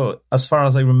also, as far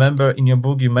as I remember in your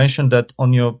book, you mentioned that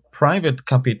on your private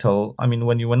capital,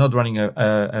 when you were not running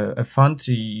a fund,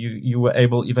 you were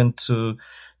able even to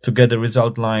get a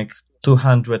result like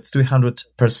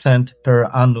 300% per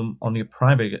annum on your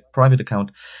private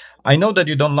account. I know that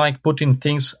you don't like putting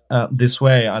things this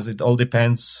way, as it all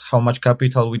depends how much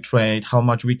capital we trade, how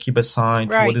much we keep aside,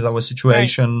 Right. what is our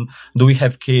situation, do we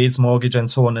have kids, mortgage, and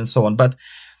so on and so on. But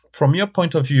from your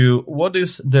point of view, what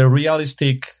is the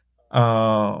realistic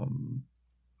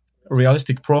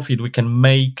profit we can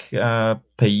make per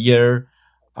year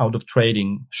out of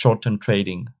trading, short-term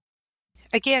trading?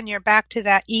 Again, you're back to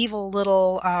that evil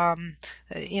little,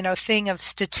 thing of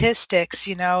statistics.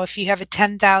 If you have a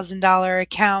 $10,000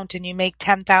 account and you make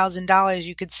 $10,000,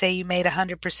 you could say you made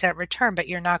 100% return, but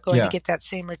you're not going to get that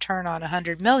same return on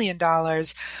 $100 million.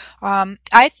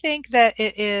 I think that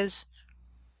it is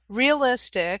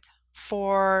realistic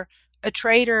for a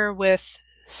trader with,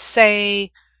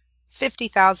 say,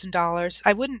 $50,000.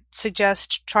 I wouldn't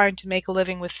suggest trying to make a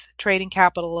living with trading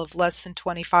capital of less than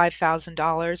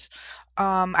 $25,000.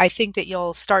 I think that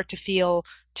you'll start to feel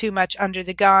too much under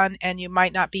the gun and you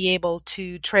might not be able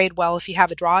to trade well if you have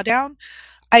a drawdown.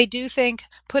 I do think,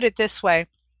 put it this way,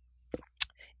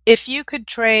 if you could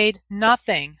trade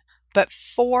nothing but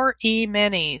 4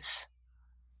 E-minis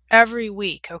every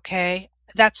week, okay,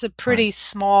 that's a pretty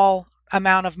small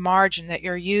amount of margin that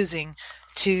you're using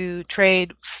to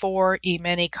trade 4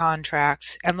 E-mini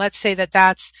contracts. And let's say that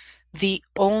that's the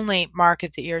only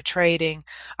market that you're trading.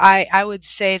 I would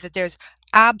say that there's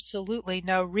absolutely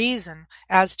no reason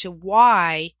as to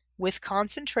why, with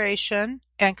concentration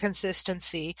and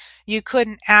consistency, you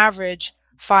couldn't average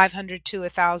 $500 to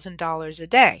 $1,000 a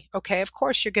day. Okay, of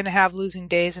course you're going to have losing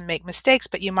days and make mistakes,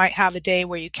 but you might have a day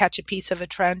where you catch a piece of a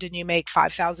trend and you make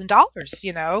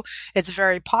 $5,000. It's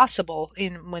very possible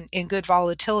in good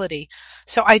volatility.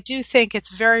 So I do think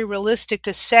it's very realistic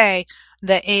to say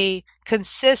that a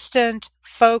consistent,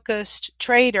 focused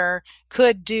trader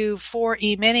could do 4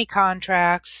 E-mini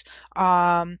contracts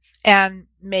and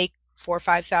make $4,000 or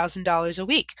 $5,000 a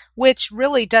week, which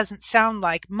really doesn't sound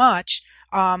like much.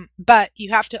 But you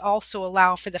have to also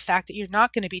allow for the fact that you're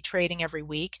not going to be trading every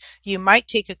week. You might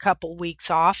take a couple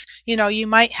weeks off. You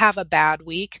might have a bad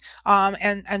week.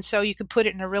 And so you could put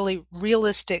it in a really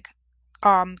realistic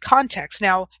context.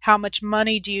 Now, how much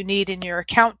money do you need in your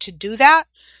account to do that?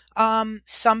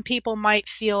 Some people might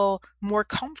feel more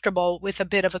comfortable with a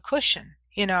bit of a cushion,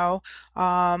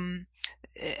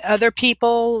 other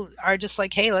people are just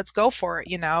like, hey, let's go for it,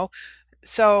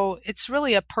 So it's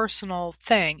really a personal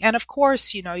thing. And of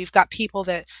course, you've got people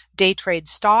that day trade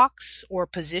stocks or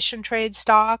position trade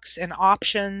stocks and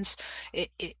options.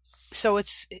 So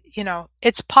it's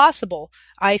possible.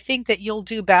 I think that you'll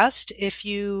do best if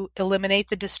you eliminate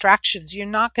the distractions. You're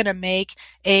not going to make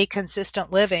a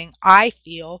consistent living, I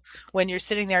feel, when you're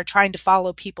sitting there trying to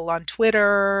follow people on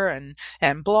Twitter and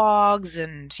blogs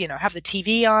and, have the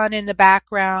TV on in the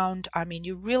background. I mean,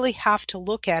 you really have to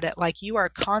look at it like you are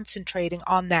concentrating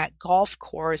on that golf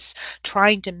course,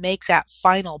 trying to make that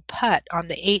final putt on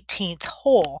the 18th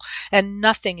hole, and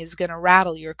nothing is going to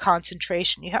rattle your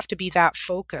concentration. You have to be that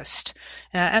focused.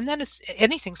 And then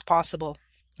anything's possible.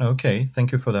 Okay,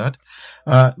 thank you for that.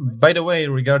 By the way,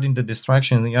 regarding the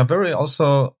distraction, you are very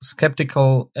also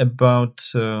skeptical about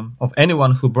of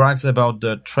anyone who brags about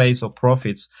the trades or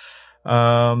profits.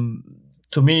 To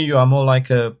me, you are more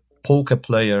like a poker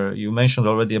player. You mentioned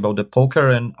already about the poker,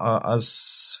 and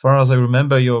as far as I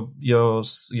remember, your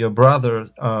brother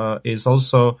is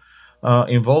also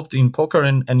involved in poker,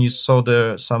 and you saw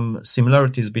there some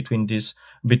similarities between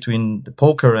the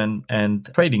poker and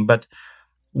trading. But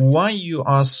why you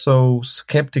are so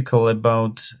skeptical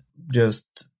about just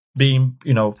being,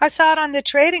 I saw it on the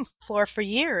trading floor for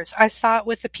years. I saw it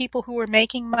with the people who were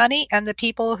making money and the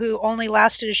people who only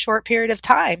lasted a short period of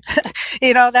time.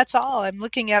 That's all. I'm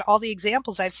looking at all the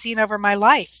examples I've seen over my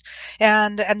life.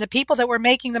 And the people that were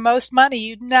making the most money,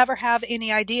 you'd never have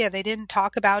any idea. They didn't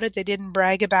talk about it. They didn't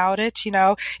brag about it.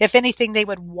 If anything, they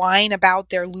would whine about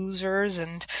their losers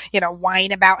and,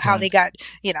 whine about how they got,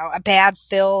 a bad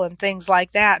fill and things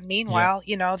like that. And meanwhile,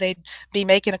 they'd be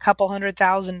making a couple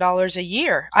 $100,000 a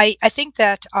year. I think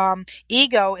that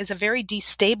ego is a very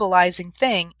destabilizing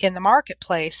thing in the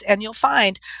marketplace, and you'll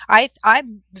find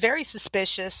I'm very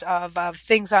suspicious of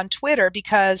things on Twitter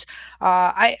because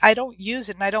I don't use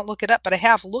it and I don't look it up, but I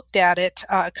have looked at it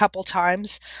a couple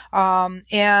times,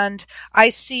 and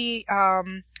I see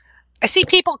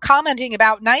people commenting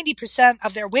about 90%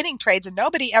 of their winning trades, and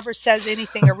nobody ever says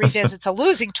anything or revisits a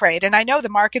losing trade. And I know the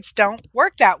markets don't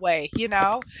work that way,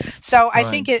 So I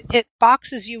think it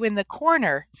boxes you in the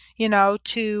corner,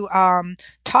 to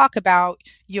talk about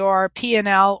your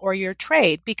P&L or your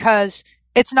trade, because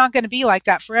it's not going to be like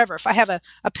that forever. If I have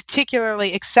a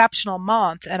particularly exceptional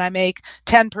month and I make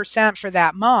 10% for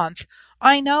that month,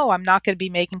 I know I'm not going to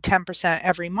be making 10%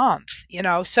 every month,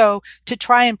 so to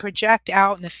try and project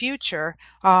out in the future,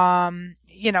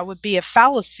 would be a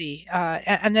fallacy.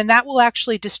 And then that will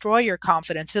actually destroy your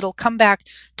confidence. It'll come back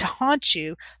to haunt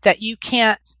you that you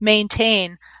can't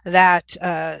maintain that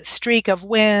streak of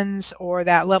wins or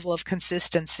that level of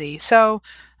consistency. So,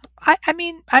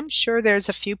 I'm sure there's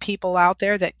a few people out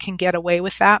there that can get away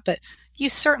with that, but you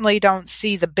certainly don't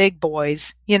see the big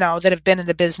boys, that have been in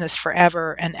the business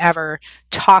forever and ever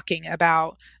talking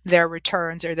about their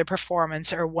returns or their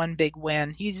performance or one big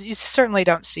win. You certainly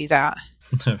don't see that.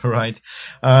 Right.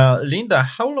 Linda,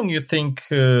 how long you think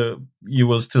you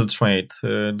will still trade?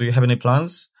 Do you have any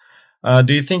plans?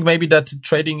 Do you think maybe that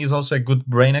trading is also a good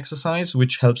brain exercise,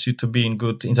 which helps you to be in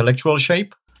good intellectual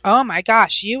shape? Oh my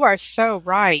gosh, you are so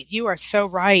right. You are so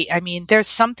right. There's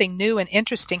something new and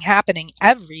interesting happening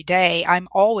every day. I'm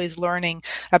always learning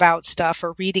about stuff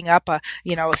or reading up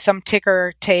some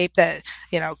ticker tape that,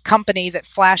 company that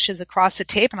flashes across the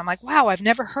tape. And I'm like, wow, I've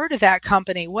never heard of that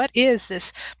company. What is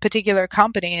this particular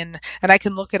company? And I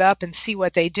can look it up and see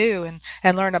what they do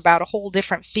and learn about a whole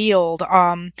different field.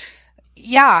 So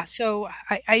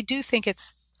I do think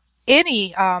it's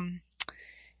any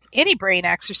brain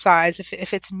exercise,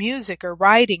 if it's music or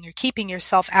writing or keeping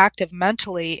yourself active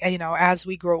mentally, as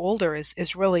we grow older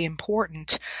is really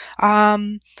important.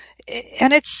 And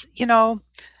it's,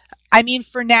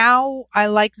 for now, I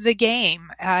like the game.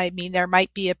 There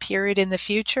might be a period in the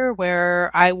future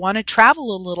where I want to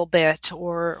travel a little bit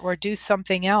or do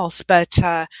something else, but,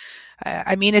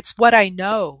 it's what I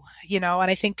know, and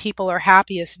I think people are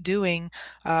happiest doing,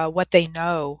 what they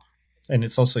know. And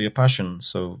it's also your passion,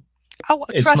 so. Oh,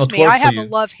 trust me, I have a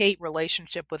love-hate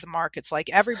relationship with the markets like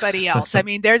everybody else.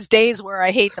 There's days where I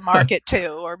hate the market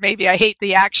too, or maybe I hate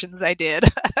the actions I did.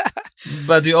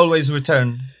 But you always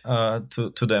return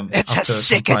to them. It's a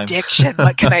sick addiction.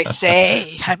 What can I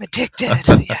say? I'm addicted.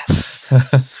 Yes.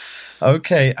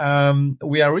 Okay.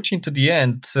 We are reaching to the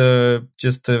end.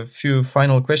 Just a few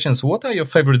final questions. What are your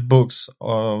favorite books?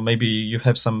 Or maybe you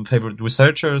have some favorite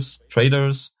researchers,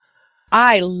 traders?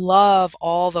 I love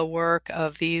all the work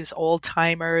of these old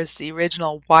timers, the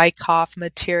original Wyckoff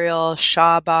material,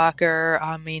 Schwager.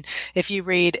 If you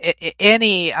read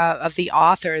any of the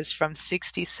authors from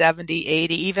 60, 70,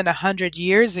 80, even 100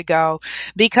 years ago,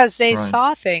 because they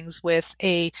saw things with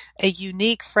a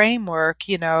unique framework,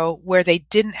 where they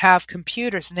didn't have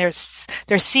computers, and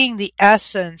they're seeing the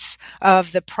essence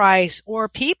of the price or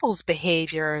people's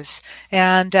behaviors.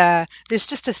 And there's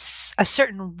just a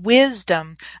certain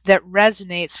wisdom that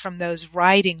resonates from those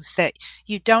writings that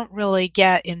you don't really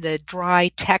get in the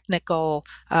dry technical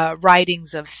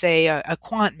writings of, say, a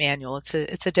quant manual.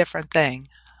 It's a different thing.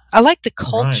 I like the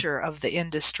culture of the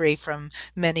industry from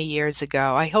many years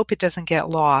ago. I hope it doesn't get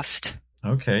lost.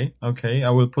 Okay.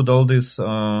 I will put all this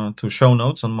to show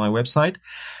notes on my website.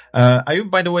 Are you,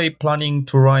 by the way, planning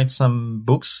to write some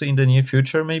books in the near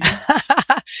future, maybe?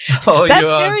 That's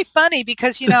very funny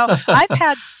because, I've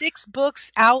had 6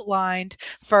 books outlined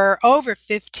for over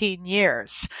 15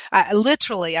 years.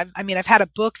 Literally, I've had a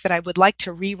book that I would like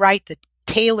to rewrite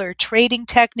tailored trading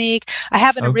technique. I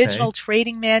have an original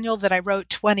trading manual that I wrote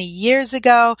 20 years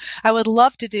ago. I would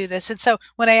love to do this. And so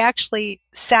when I actually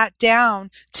sat down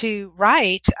to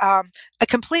write, a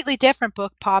completely different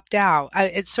book popped out.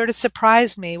 It sort of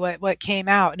surprised me what came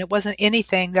out, and it wasn't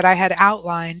anything that I had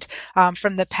outlined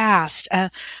from the past.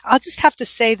 I'll just have to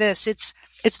say this. It's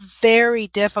very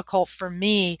difficult for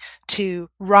me to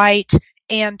write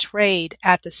and trade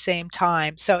at the same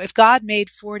time. So if God made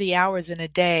 40 hours in a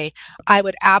day, I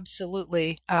would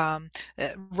absolutely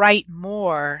write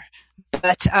more.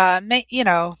 But,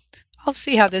 I'll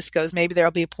see how this goes. Maybe there'll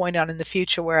be a point in the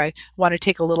future where I want to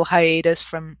take a little hiatus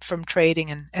from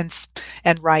trading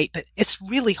and write. But it's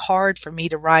really hard for me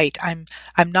to write. I'm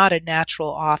not a natural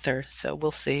author, so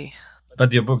we'll see.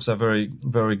 But your books are very,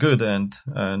 very good, and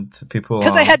people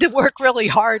because I had to work really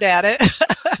hard at it.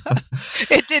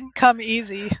 It didn't come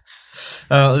easy.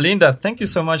 Linda, thank you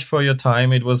so much for your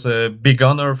time. It was a big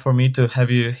honor for me to have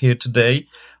you here today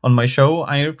on my show.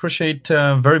 I appreciate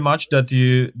very much that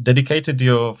you dedicated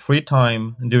your free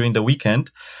time during the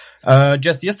weekend.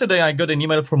 Just yesterday, I got an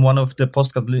email from one of the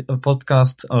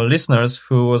podcast listeners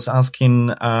who was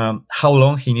asking how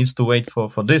long he needs to wait for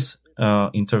this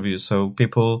interview. So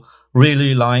people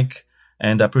really like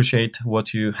and appreciate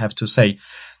what you have to say.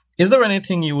 Is there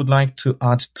anything you would like to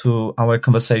add to our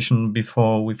conversation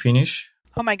before we finish?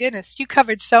 Oh my goodness, you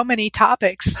covered so many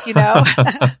topics,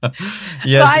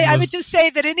 Yes, I would just say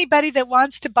that anybody that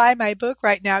wants to buy my book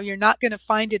right now, you're not going to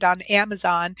find it on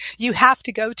Amazon. You have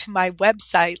to go to my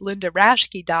website,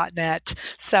 lindaraschke.net.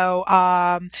 So,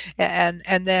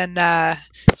 and then,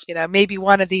 maybe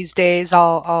one of these days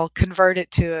I'll convert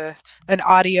it to an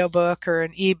audio book or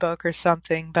an ebook or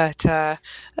something. But, no,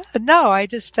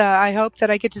 I hope that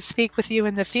I get to speak with you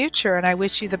in the future, and I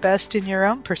wish you the best in your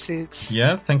own pursuits.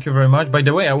 Yeah, thank you very much. By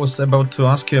the way, I was about to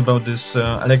ask you about this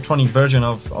electronic version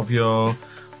of your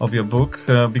book,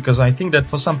 because I think that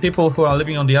for some people who are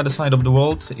living on the other side of the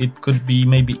world, it could be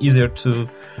maybe easier to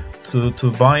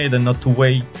buy it and not to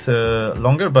wait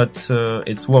longer, but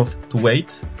it's worth to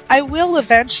wait. I will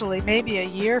eventually, maybe a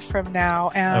year from now,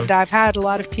 and I've had a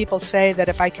lot of people say that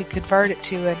if I could convert it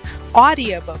to an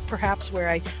audiobook, perhaps where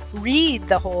I read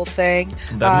the whole thing,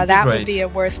 that would be a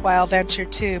worthwhile venture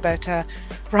too. But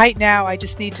right now, I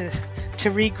just need to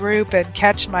regroup and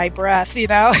catch my breath,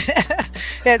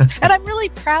 And I'm really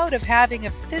proud of having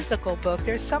a physical book.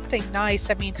 There's something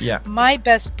nice. I mean, my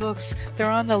best books,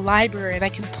 they're on the library, and I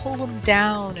can pull them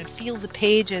down and feel the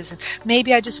pages. And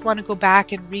maybe I just want to go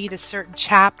back and read a certain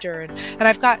chapter. And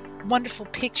I've got wonderful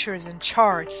pictures and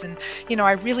charts. And,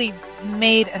 I really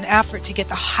made an effort to get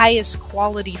the highest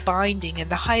quality binding and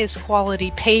the highest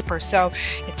quality paper. So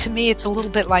to me, it's a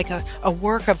little bit like a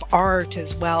work of art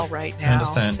as well right now. I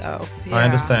understand. So, I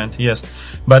understand, yes.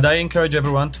 But I encourage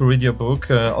everyone to read your book.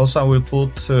 Also, I will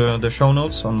put the show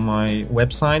notes on my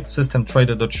website,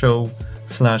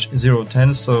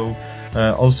 systemtrader.show/010. So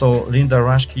also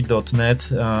lindaraschke.net.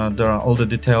 There are all the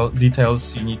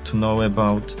details you need to know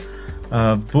about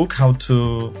book, how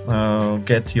to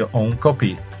get your own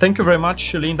copy. Thank you very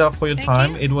much, Linda, for your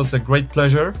time. It was a great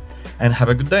pleasure, and have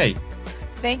a good day.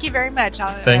 Thank you very much.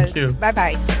 Thank you.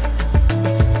 Bye-bye.